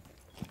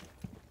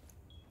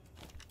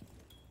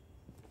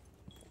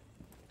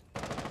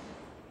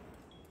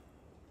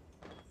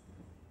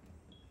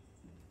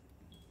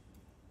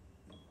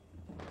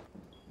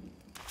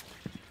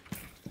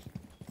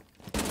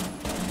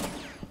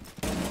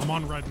 I'm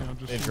on red now.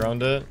 Just They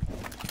droned it.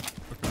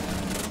 Okay.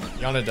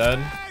 Yana dead.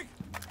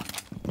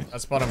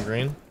 That's bottom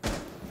green.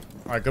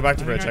 Alright, go back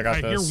to bridge. I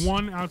got this. I hear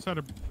one out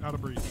of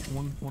breach.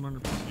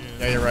 100%.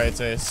 Yeah, you're right.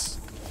 It's ace.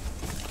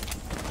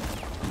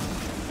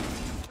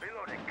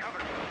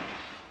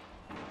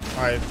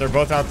 Alright, they're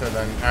both out there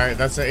then. Alright,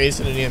 that's an ace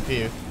and an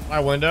EMP. My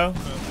window.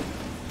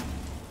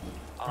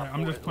 Alright,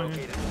 I'm just playing.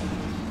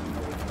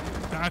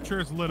 Thatcher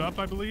is lit up,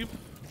 I believe.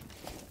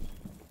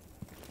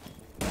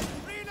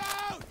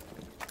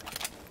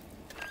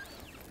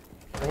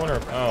 I want to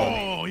repel.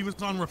 Oh, he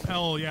was on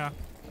repel, yeah.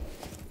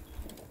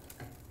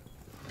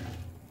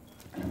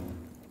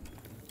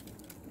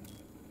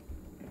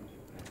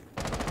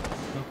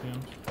 Okay.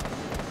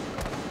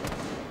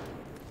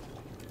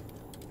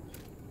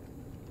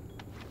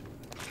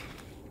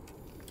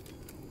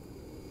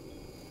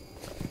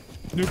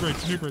 New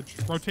bridge.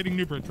 Rotating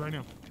new bridge right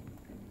now.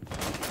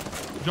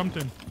 Jumped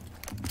in.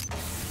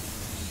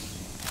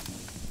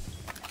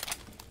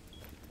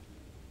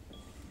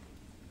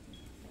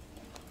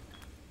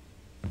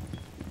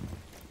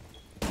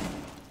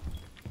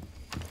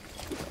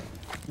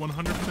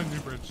 %100% new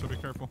bridge, so be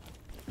careful.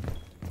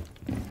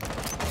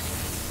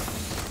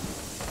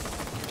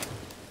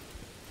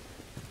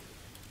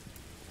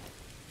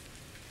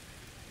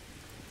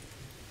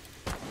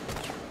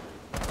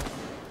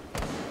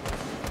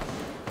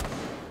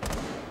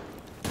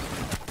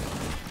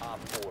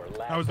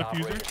 That was the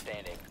fuser.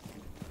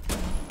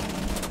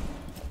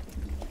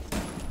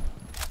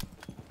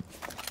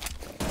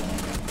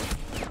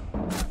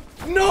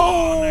 No!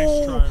 Oh,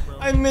 nice try, bro.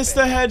 I missed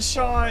the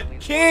headshot.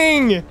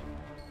 King!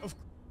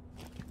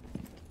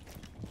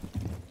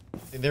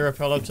 Did they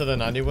repel up to the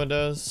 90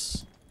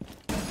 windows?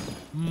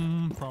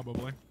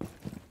 Probably.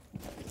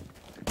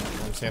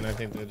 I'm saying I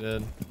think they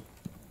did.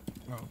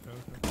 Oh, okay.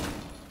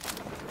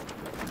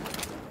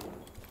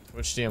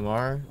 Which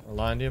DMR? Or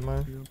line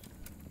DMR? Yep.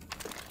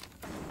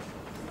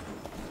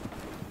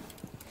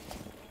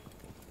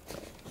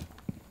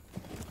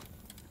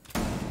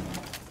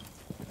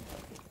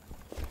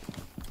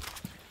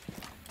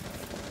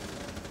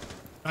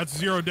 That's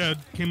 0 dead.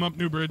 Came up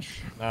new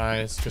bridge.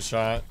 Nice, good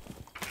shot.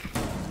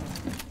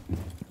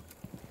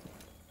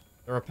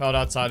 They're repelled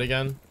outside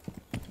again.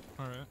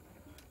 Alright.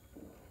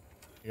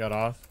 You got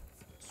off.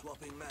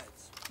 Swapping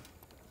meds.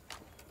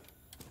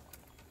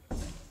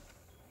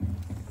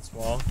 That's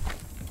wall.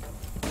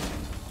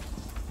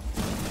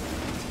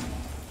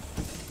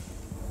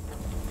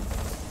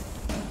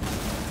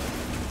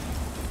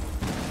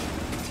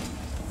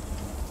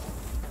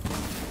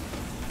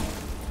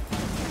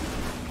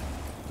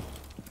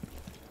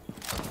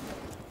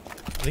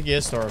 think he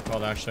is store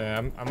called actually.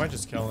 I might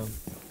just kill him.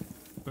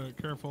 But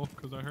careful,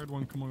 because I heard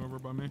one coming over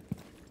by me.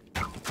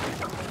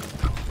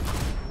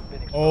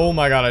 Oh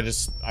my god,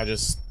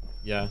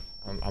 yeah,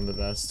 I'm the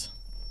best.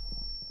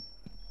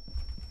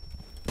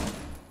 Oh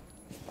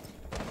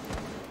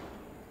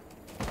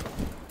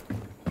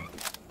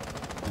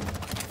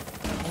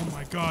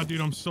my god, dude,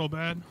 I'm so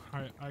bad.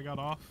 I got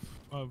off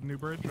of New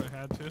Bridge. I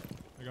had to.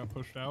 I got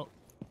pushed out.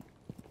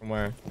 From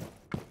where?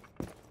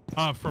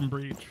 From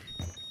Breach.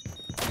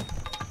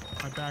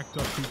 I backed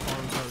up too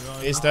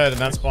far. He's dead,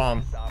 and that's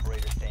bomb.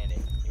 Operator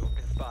standing. You've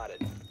been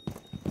spotted.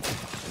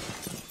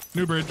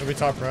 New Bridge. Maybe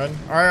top red.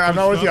 Alright, I'm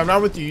not with you. I'm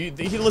not with you.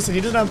 Listen,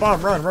 he doesn't have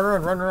bomb. Run.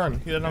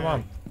 He doesn't have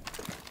bomb.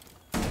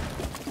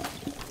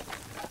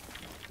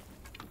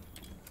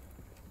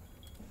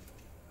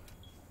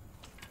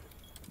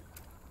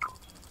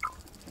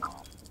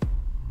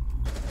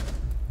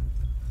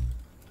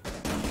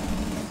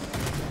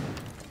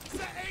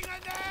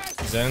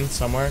 He's in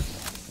somewhere.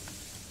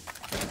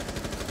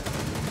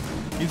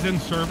 He's in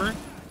server.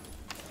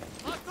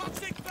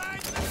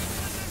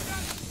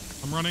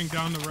 I'm running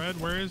down the red.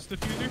 Where is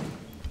diffuser?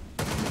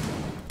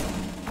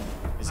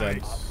 He's in.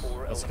 Nice.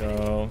 Let's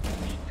go.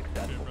 Okay,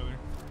 brother.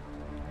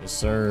 Yes,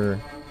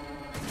 sir.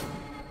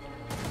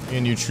 Me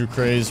and you, True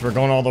Craze. We're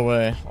going all the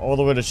way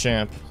to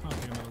champ. It's not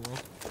the end of the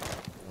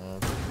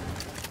world.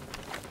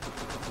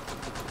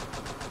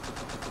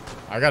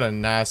 I got a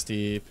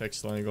nasty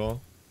pixel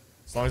angle.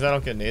 As long as I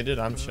don't get naded,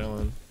 I'm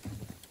chilling.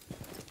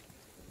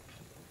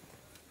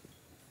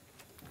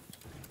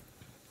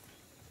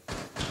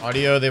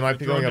 Audio, they might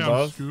be going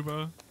above.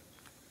 Scuba.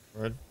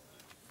 Word.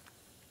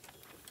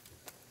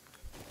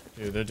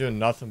 Dude, they're doing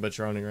nothing but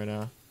droning right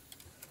now.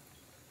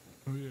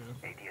 Oh yeah.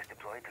 ADS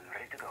deployed and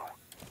ready to go.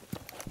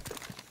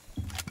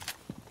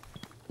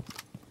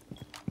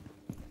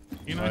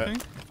 You know, I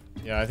think?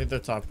 Yeah, I think they're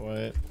top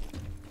white.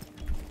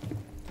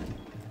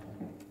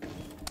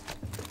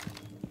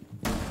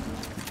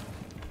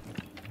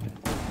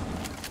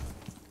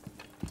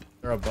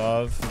 They're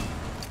above.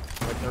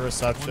 Like the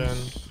reception.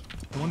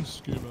 One's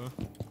scuba.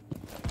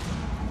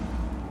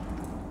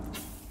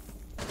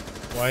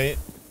 White.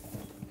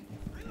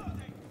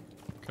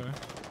 Okay.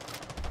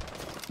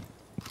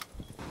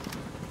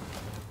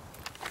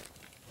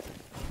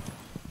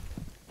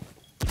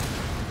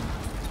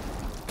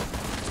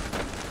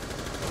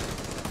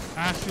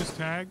 Ash is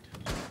tagged.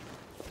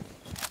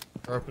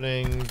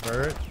 Opening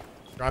vert.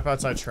 Drop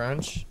outside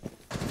trench.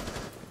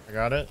 I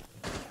got it.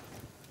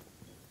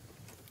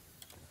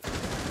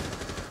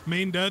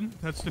 Main dead.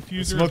 That's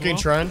diffuser. Smoking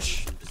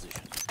trench.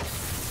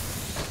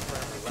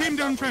 Came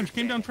down trench.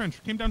 Came down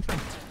trench. Came down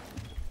trench.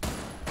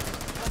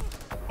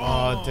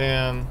 Oh,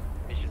 damn.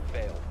 Mission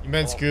failed. You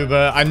meant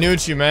scuba. I knew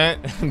what you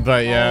meant,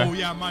 but yeah. Oh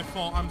yeah, my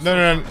fault. I'm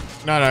No.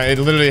 It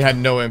literally had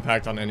no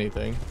impact on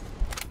anything.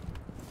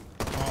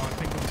 Oh, I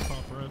think it was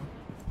top red.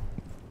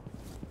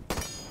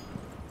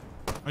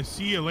 I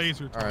see a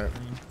laser. Top Alright.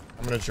 green.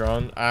 I'm gonna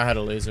drone. I had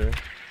a laser.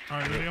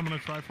 Alright, ready? I'm gonna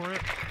try for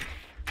it.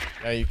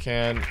 Yeah, you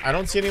can. I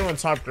don't see anyone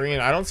top green.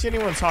 I don't see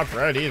anyone top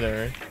red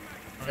either.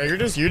 Yeah, you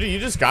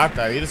just got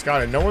that. You just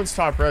got it. No one's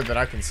top red that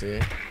I can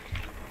see.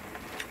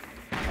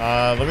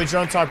 Let me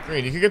drone top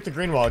green. You can get the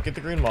green wall. Get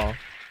the green wall.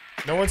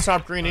 No one's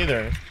top green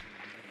either.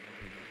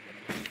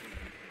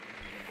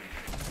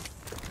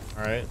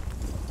 Alright.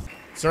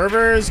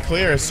 Server is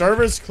clear.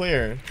 Server's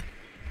clear.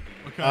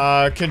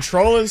 Okay.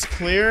 Control is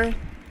clear.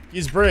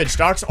 He's bridged.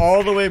 Doc's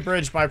all the way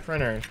bridged by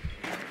printer.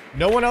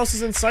 No one else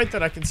is in sight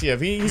that I can see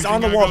of. He's on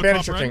the wall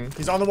bandit tricking.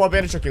 He's on the wall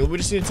bandit tricking. We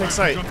just need to take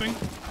sight. Jumping.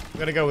 We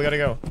gotta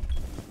go.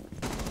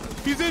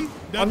 He's in.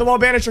 Dead. On the wall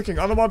bandit tricking.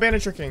 I'm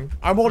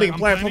holding. I'm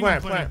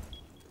Plant.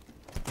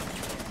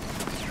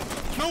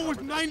 No,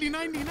 it's 90.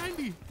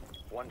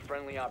 One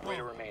friendly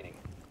operator remaining.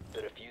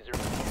 The diffuser is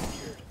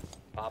secured.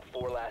 Op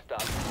 4 last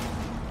stop.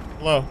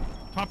 Hello.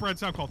 Top red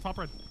sound call. Top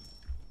red.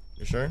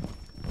 You sure?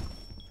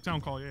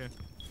 Sound call, yeah.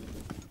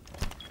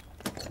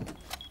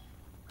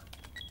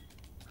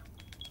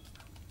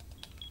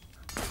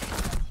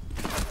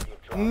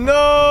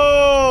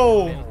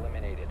 No! Been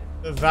eliminated.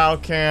 The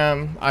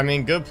Valcam. I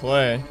mean, good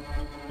play.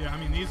 Yeah, I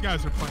mean, these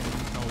guys are playing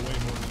Intel way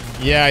more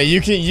than Yeah,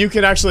 you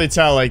can actually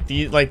tell like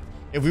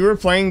if we were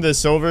playing the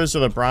silvers or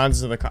the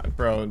bronzes or the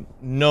bro,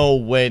 no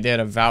way they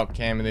had a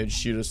Valcam and they'd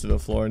shoot us to the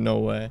floor. No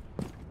way.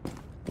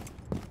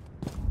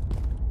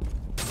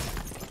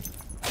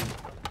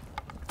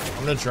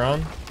 I'm gonna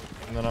drone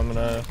and then I'm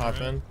gonna hop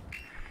in.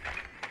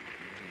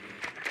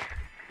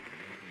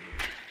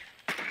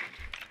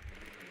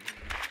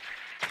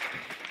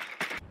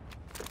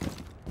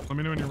 Let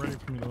me know when you're ready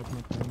for me to open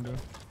up the window.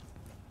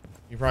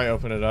 You probably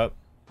open it up.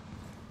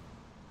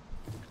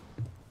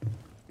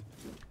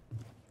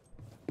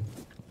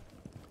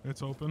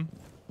 It's open.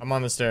 I'm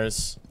on the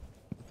stairs.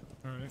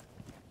 Alright.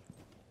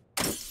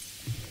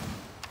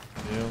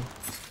 You.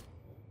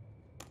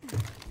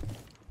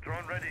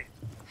 Drone ready.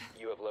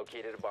 You have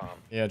located a bomb.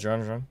 Yeah,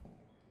 drone.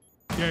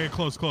 Yeah,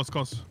 close.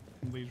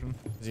 Legion.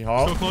 Is he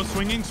halt? So close,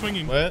 swinging.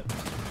 Lit.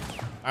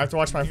 I have to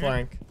watch my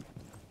flank.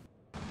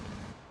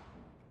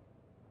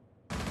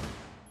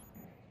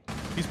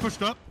 He's He's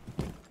pushed up.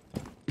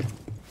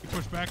 He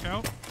pushed back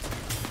out.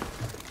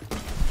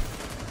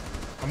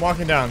 I'm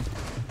walking down.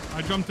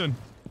 I jumped in.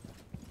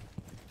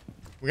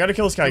 We gotta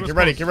kill this guy. Get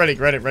ready, get ready,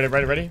 get ready, ready,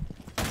 ready, ready.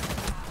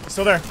 He's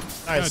still there.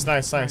 Nice, Good.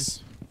 nice,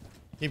 nice.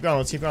 Keep going,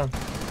 let's keep going.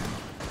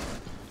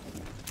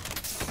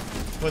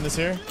 Putting this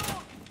here.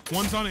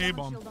 One's on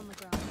A-bomb. Shield on the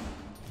ground.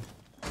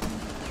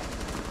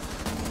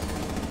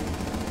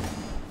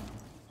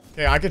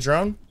 Okay, I could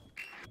drone.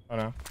 Oh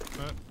no.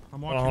 But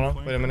I'm Hold watching. on, hold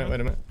on. Wait a minute, wait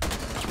a minute.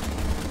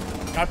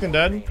 Captain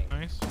dead.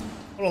 Nice.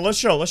 Hold on, let's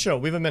show, let's show.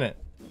 We have a minute.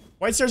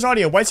 White Stairs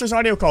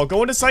audio call.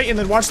 Go into sight and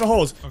then watch the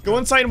holes. Okay. Go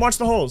in sight and watch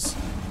the holes.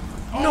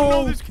 Oh No.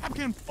 no, this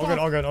Capcan. All good,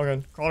 all good, all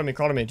good. Crawl to me,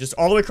 crawl to me. Just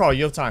all the way crawl.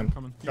 You have time.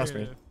 Coming. Trust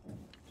me.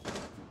 Yeah.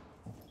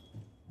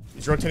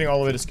 He's rotating all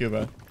the way to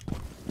scuba.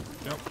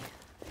 Yep.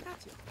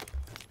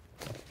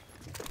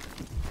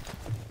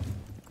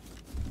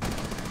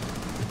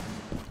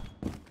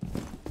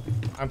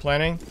 I'm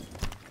planning.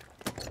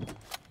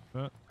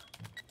 But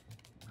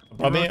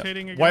Above me.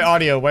 rotating again? White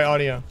audio, white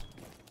audio.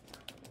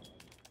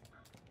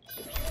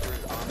 Diffuser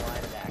is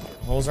online and active.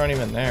 Holes aren't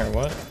even there.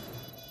 What?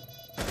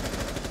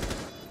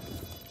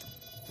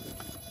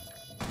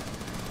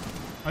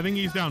 I think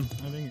he's down.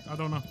 I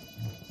don't know.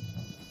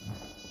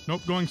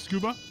 Nope, going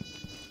scuba.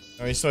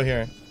 No, he's still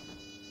here.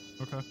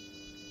 Okay.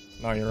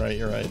 No, you're right,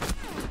 you're right.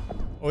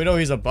 Oh, we know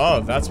he's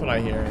above. That's what I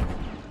hear.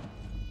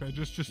 Okay,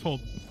 just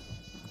hold.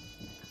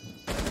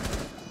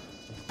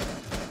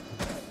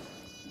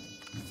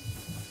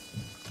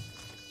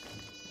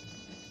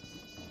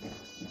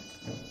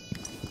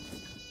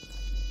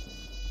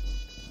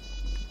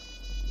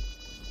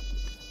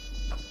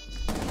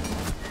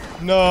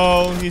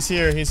 No, he's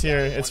here, he's here.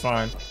 It's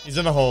fine. He's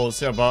in the holes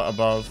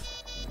above.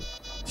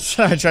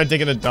 I tried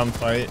taking a dumb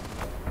fight.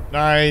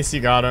 Nice,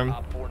 you got him.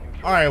 Top 4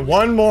 neutral. Alright,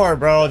 one more,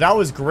 bro. That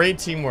was great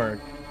teamwork.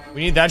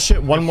 We need that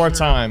shit one more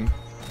time.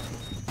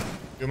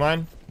 You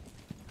mind?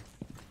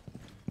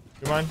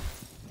 You mind?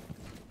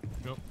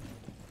 Yep.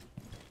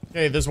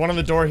 Okay, there's one on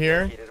the door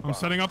here. I'm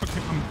setting up a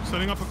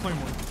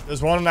claymore.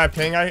 There's one on that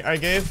ping I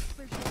gave.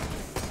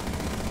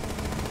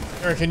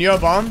 Here, can you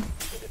have bomb? The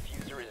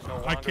diffuser is no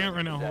longer I can't in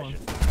right now. Hold on.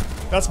 possession.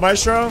 That's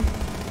Maestro.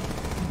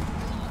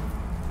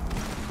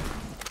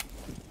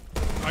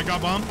 I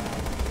got bomb.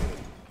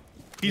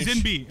 He's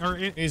in B or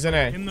He's in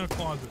A. in the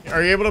closet.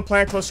 Are you able to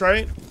plant close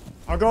right?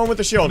 I'll go in with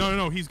the shield.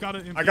 No. He's got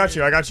it. I got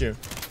you, I got you.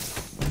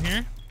 I'm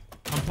here.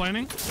 I'm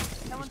planning.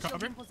 That one's cover.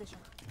 shield in position.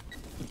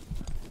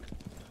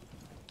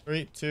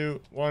 3, 2,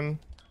 1.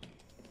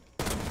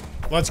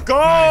 Let's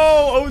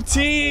go!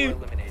 OT!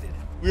 Eliminated.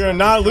 We are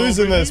not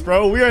losing this,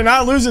 bro. We are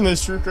not losing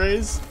this, True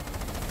Craze.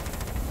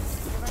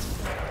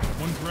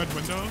 One's red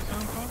window.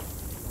 Sound call.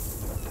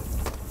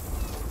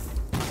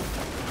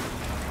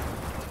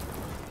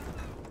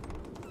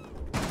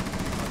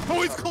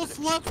 Oh, he's close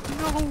left.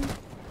 No.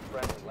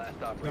 Friendly,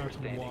 last operator That's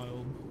standing.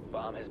 wild.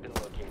 Bomb has been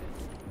located.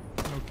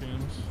 No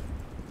cams.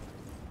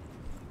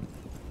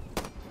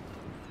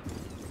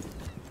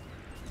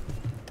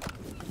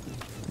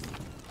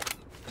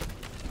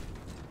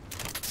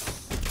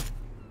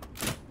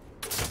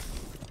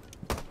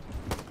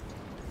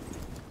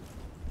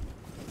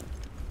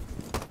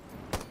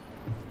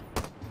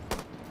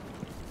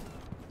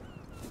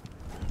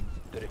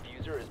 The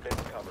diffuser has been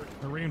recovered.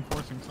 They're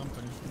reinforcing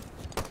something.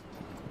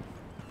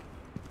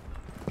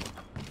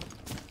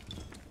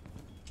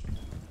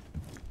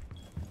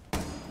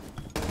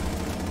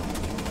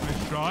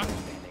 Nice shot.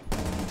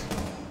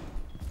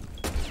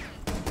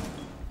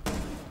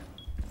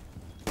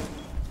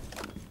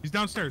 He's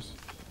downstairs.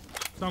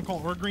 Sound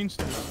call or green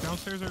stairs.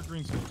 Downstairs or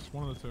green stairs.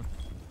 One of the two.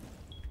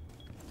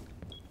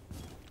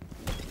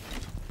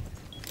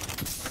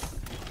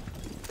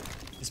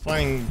 He's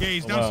playing. Yeah,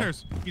 he's below.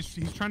 downstairs.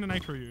 He's trying to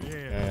nitro you.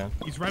 Yeah.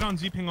 He's right on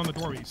Z-ping on the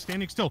doorway. He's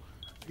standing still.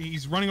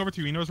 He's running over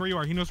to you. He knows where you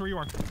are. He knows where you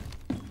are.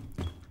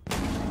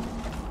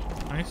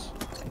 Nice.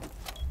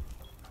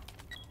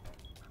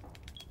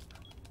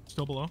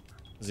 Still below?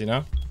 Does he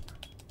know?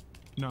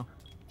 No.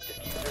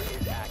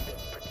 Diffuser is active.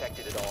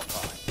 Protected at all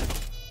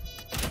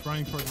costs.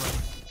 Running towards red.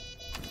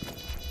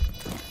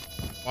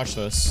 Watch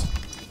this.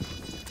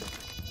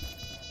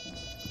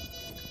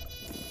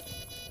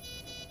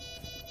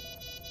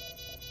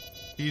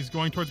 He's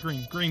going towards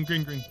green. Green.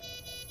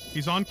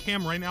 He's on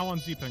cam right now on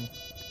Z-ping.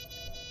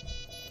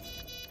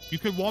 You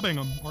could wallbang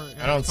him. Or,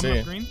 I don't see.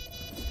 Up green.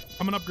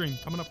 Coming up green.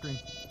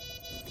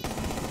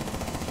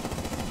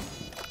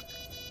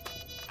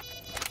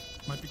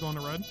 Might be going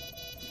to red.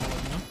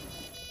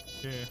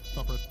 Yeah,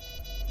 top red.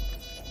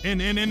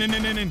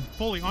 In.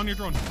 Fully, on your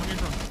drone. Standing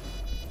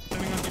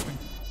on Z-ping.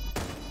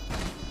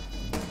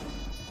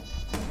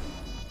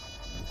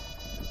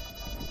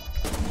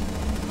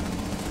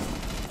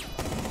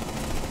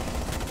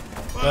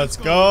 Let's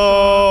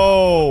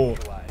go!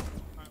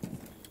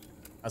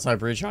 That's my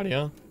breach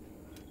audio.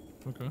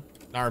 Okay.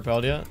 Not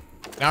repelled yet.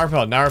 Now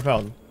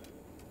repelled.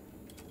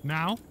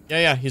 Now?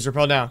 Yeah, he's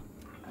repelled now.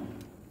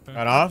 Okay.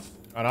 Got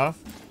off.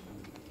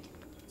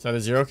 So the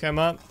 0 cam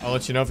up. I'll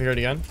let you know if you hear it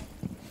again.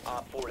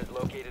 Op 4 has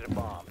located a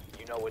bomb.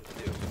 You know what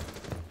to do.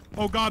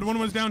 Oh god, one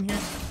was down here.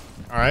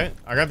 All right,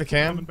 I got the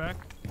Coming cam. back.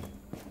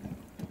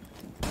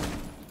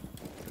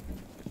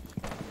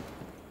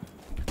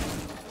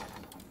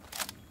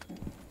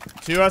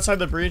 Two outside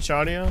the breach.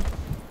 Audio.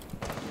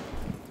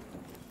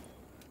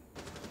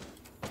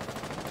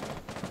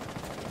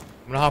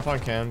 I'm gonna hop on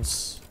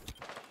cams.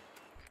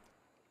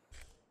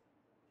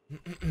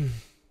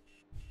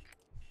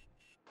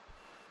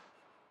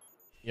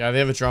 Yeah, they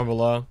have a drone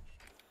below.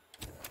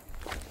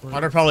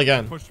 Hunter probably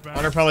again. Pushed back.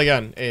 Hunter probably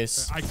again.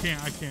 Ace. I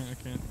can't.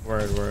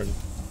 Word.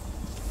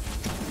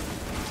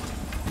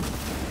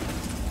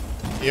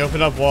 He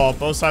opened up wall.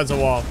 Both sides of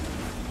wall.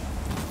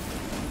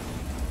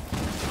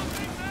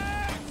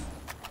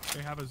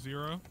 They have a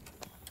 0.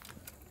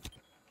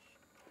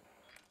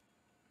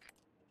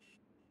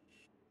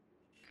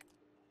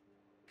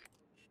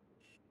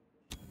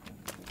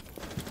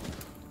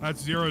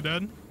 That's 0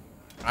 dead.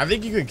 I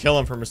think you could kill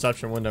him from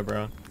reception window,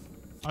 bro.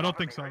 I don't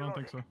think so.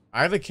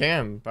 I have the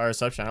cam by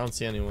reception. I don't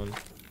see anyone.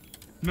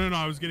 No,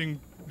 I was getting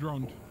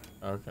droned.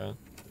 Okay.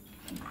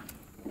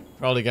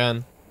 Repelled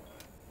again.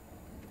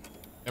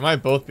 They might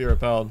both be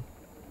repelled.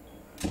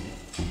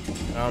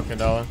 Oh,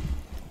 Candela.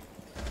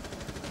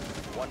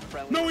 One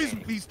friendly No,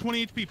 remaining. he's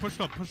 20 HP.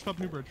 Pushed up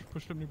New Bridge.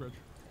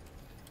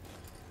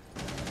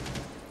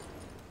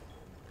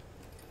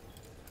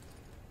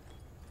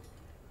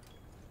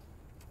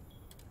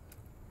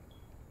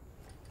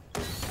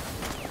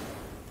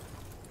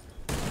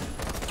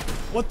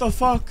 What the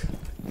fuck?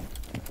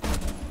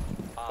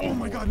 Oh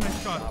my god,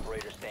 nice shot.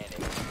 Operator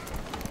standing.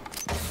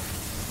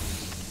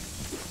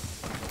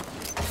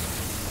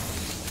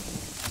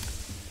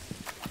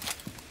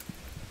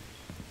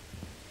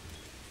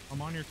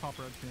 I'm on your top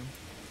red cam.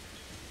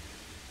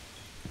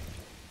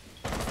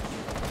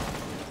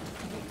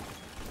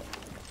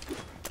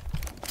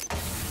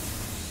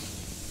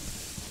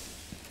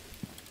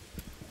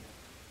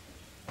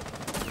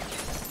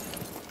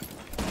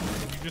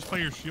 If you just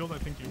play your shield, I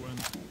think you win.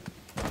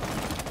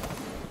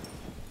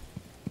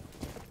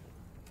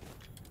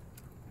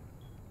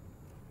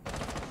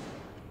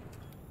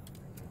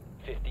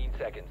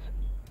 Seconds.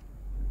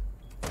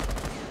 10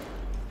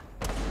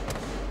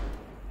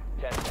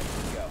 seconds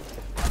to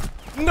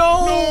go. No!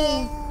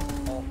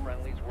 All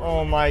friendlies were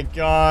Oh my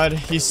god.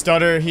 He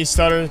stuttered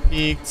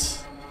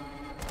peeked.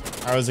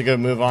 That was a good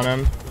move on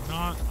him.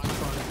 Not. I'm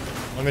sorry.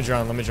 Let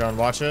me drone.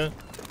 Watch it.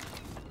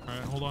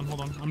 Alright, hold on.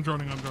 I'm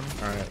droning.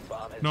 Alright.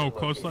 Bomb has No, been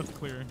close located. left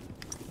clear.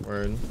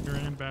 Word. Clear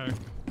and back.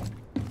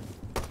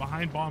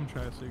 Behind bomb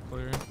chassis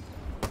clear.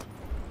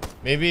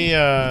 Maybe,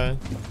 Top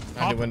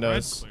 90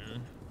 windows. red clear.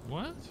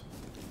 What?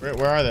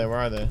 Where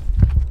are they?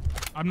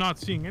 I'm not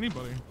seeing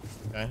anybody.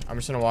 Okay, I'm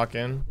just gonna walk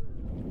in.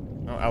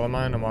 No,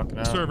 Elamine, I'm walking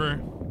out.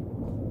 Server.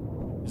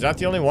 Is that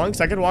the only one?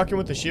 Cause I could walk in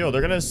with the shield.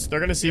 They're gonna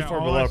C4 Yeah, all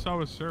below. I saw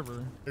was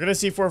server. They're gonna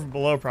C4 from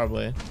below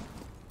probably.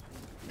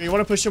 You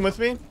wanna push him with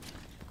me?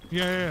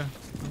 Yeah.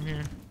 I'm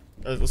here.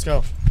 Let's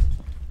go.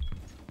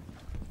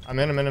 I'm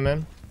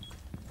in.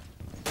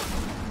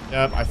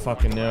 Yep, I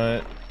fucking knew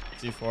it.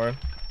 C4.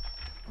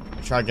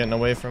 I tried getting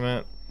away from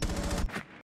it.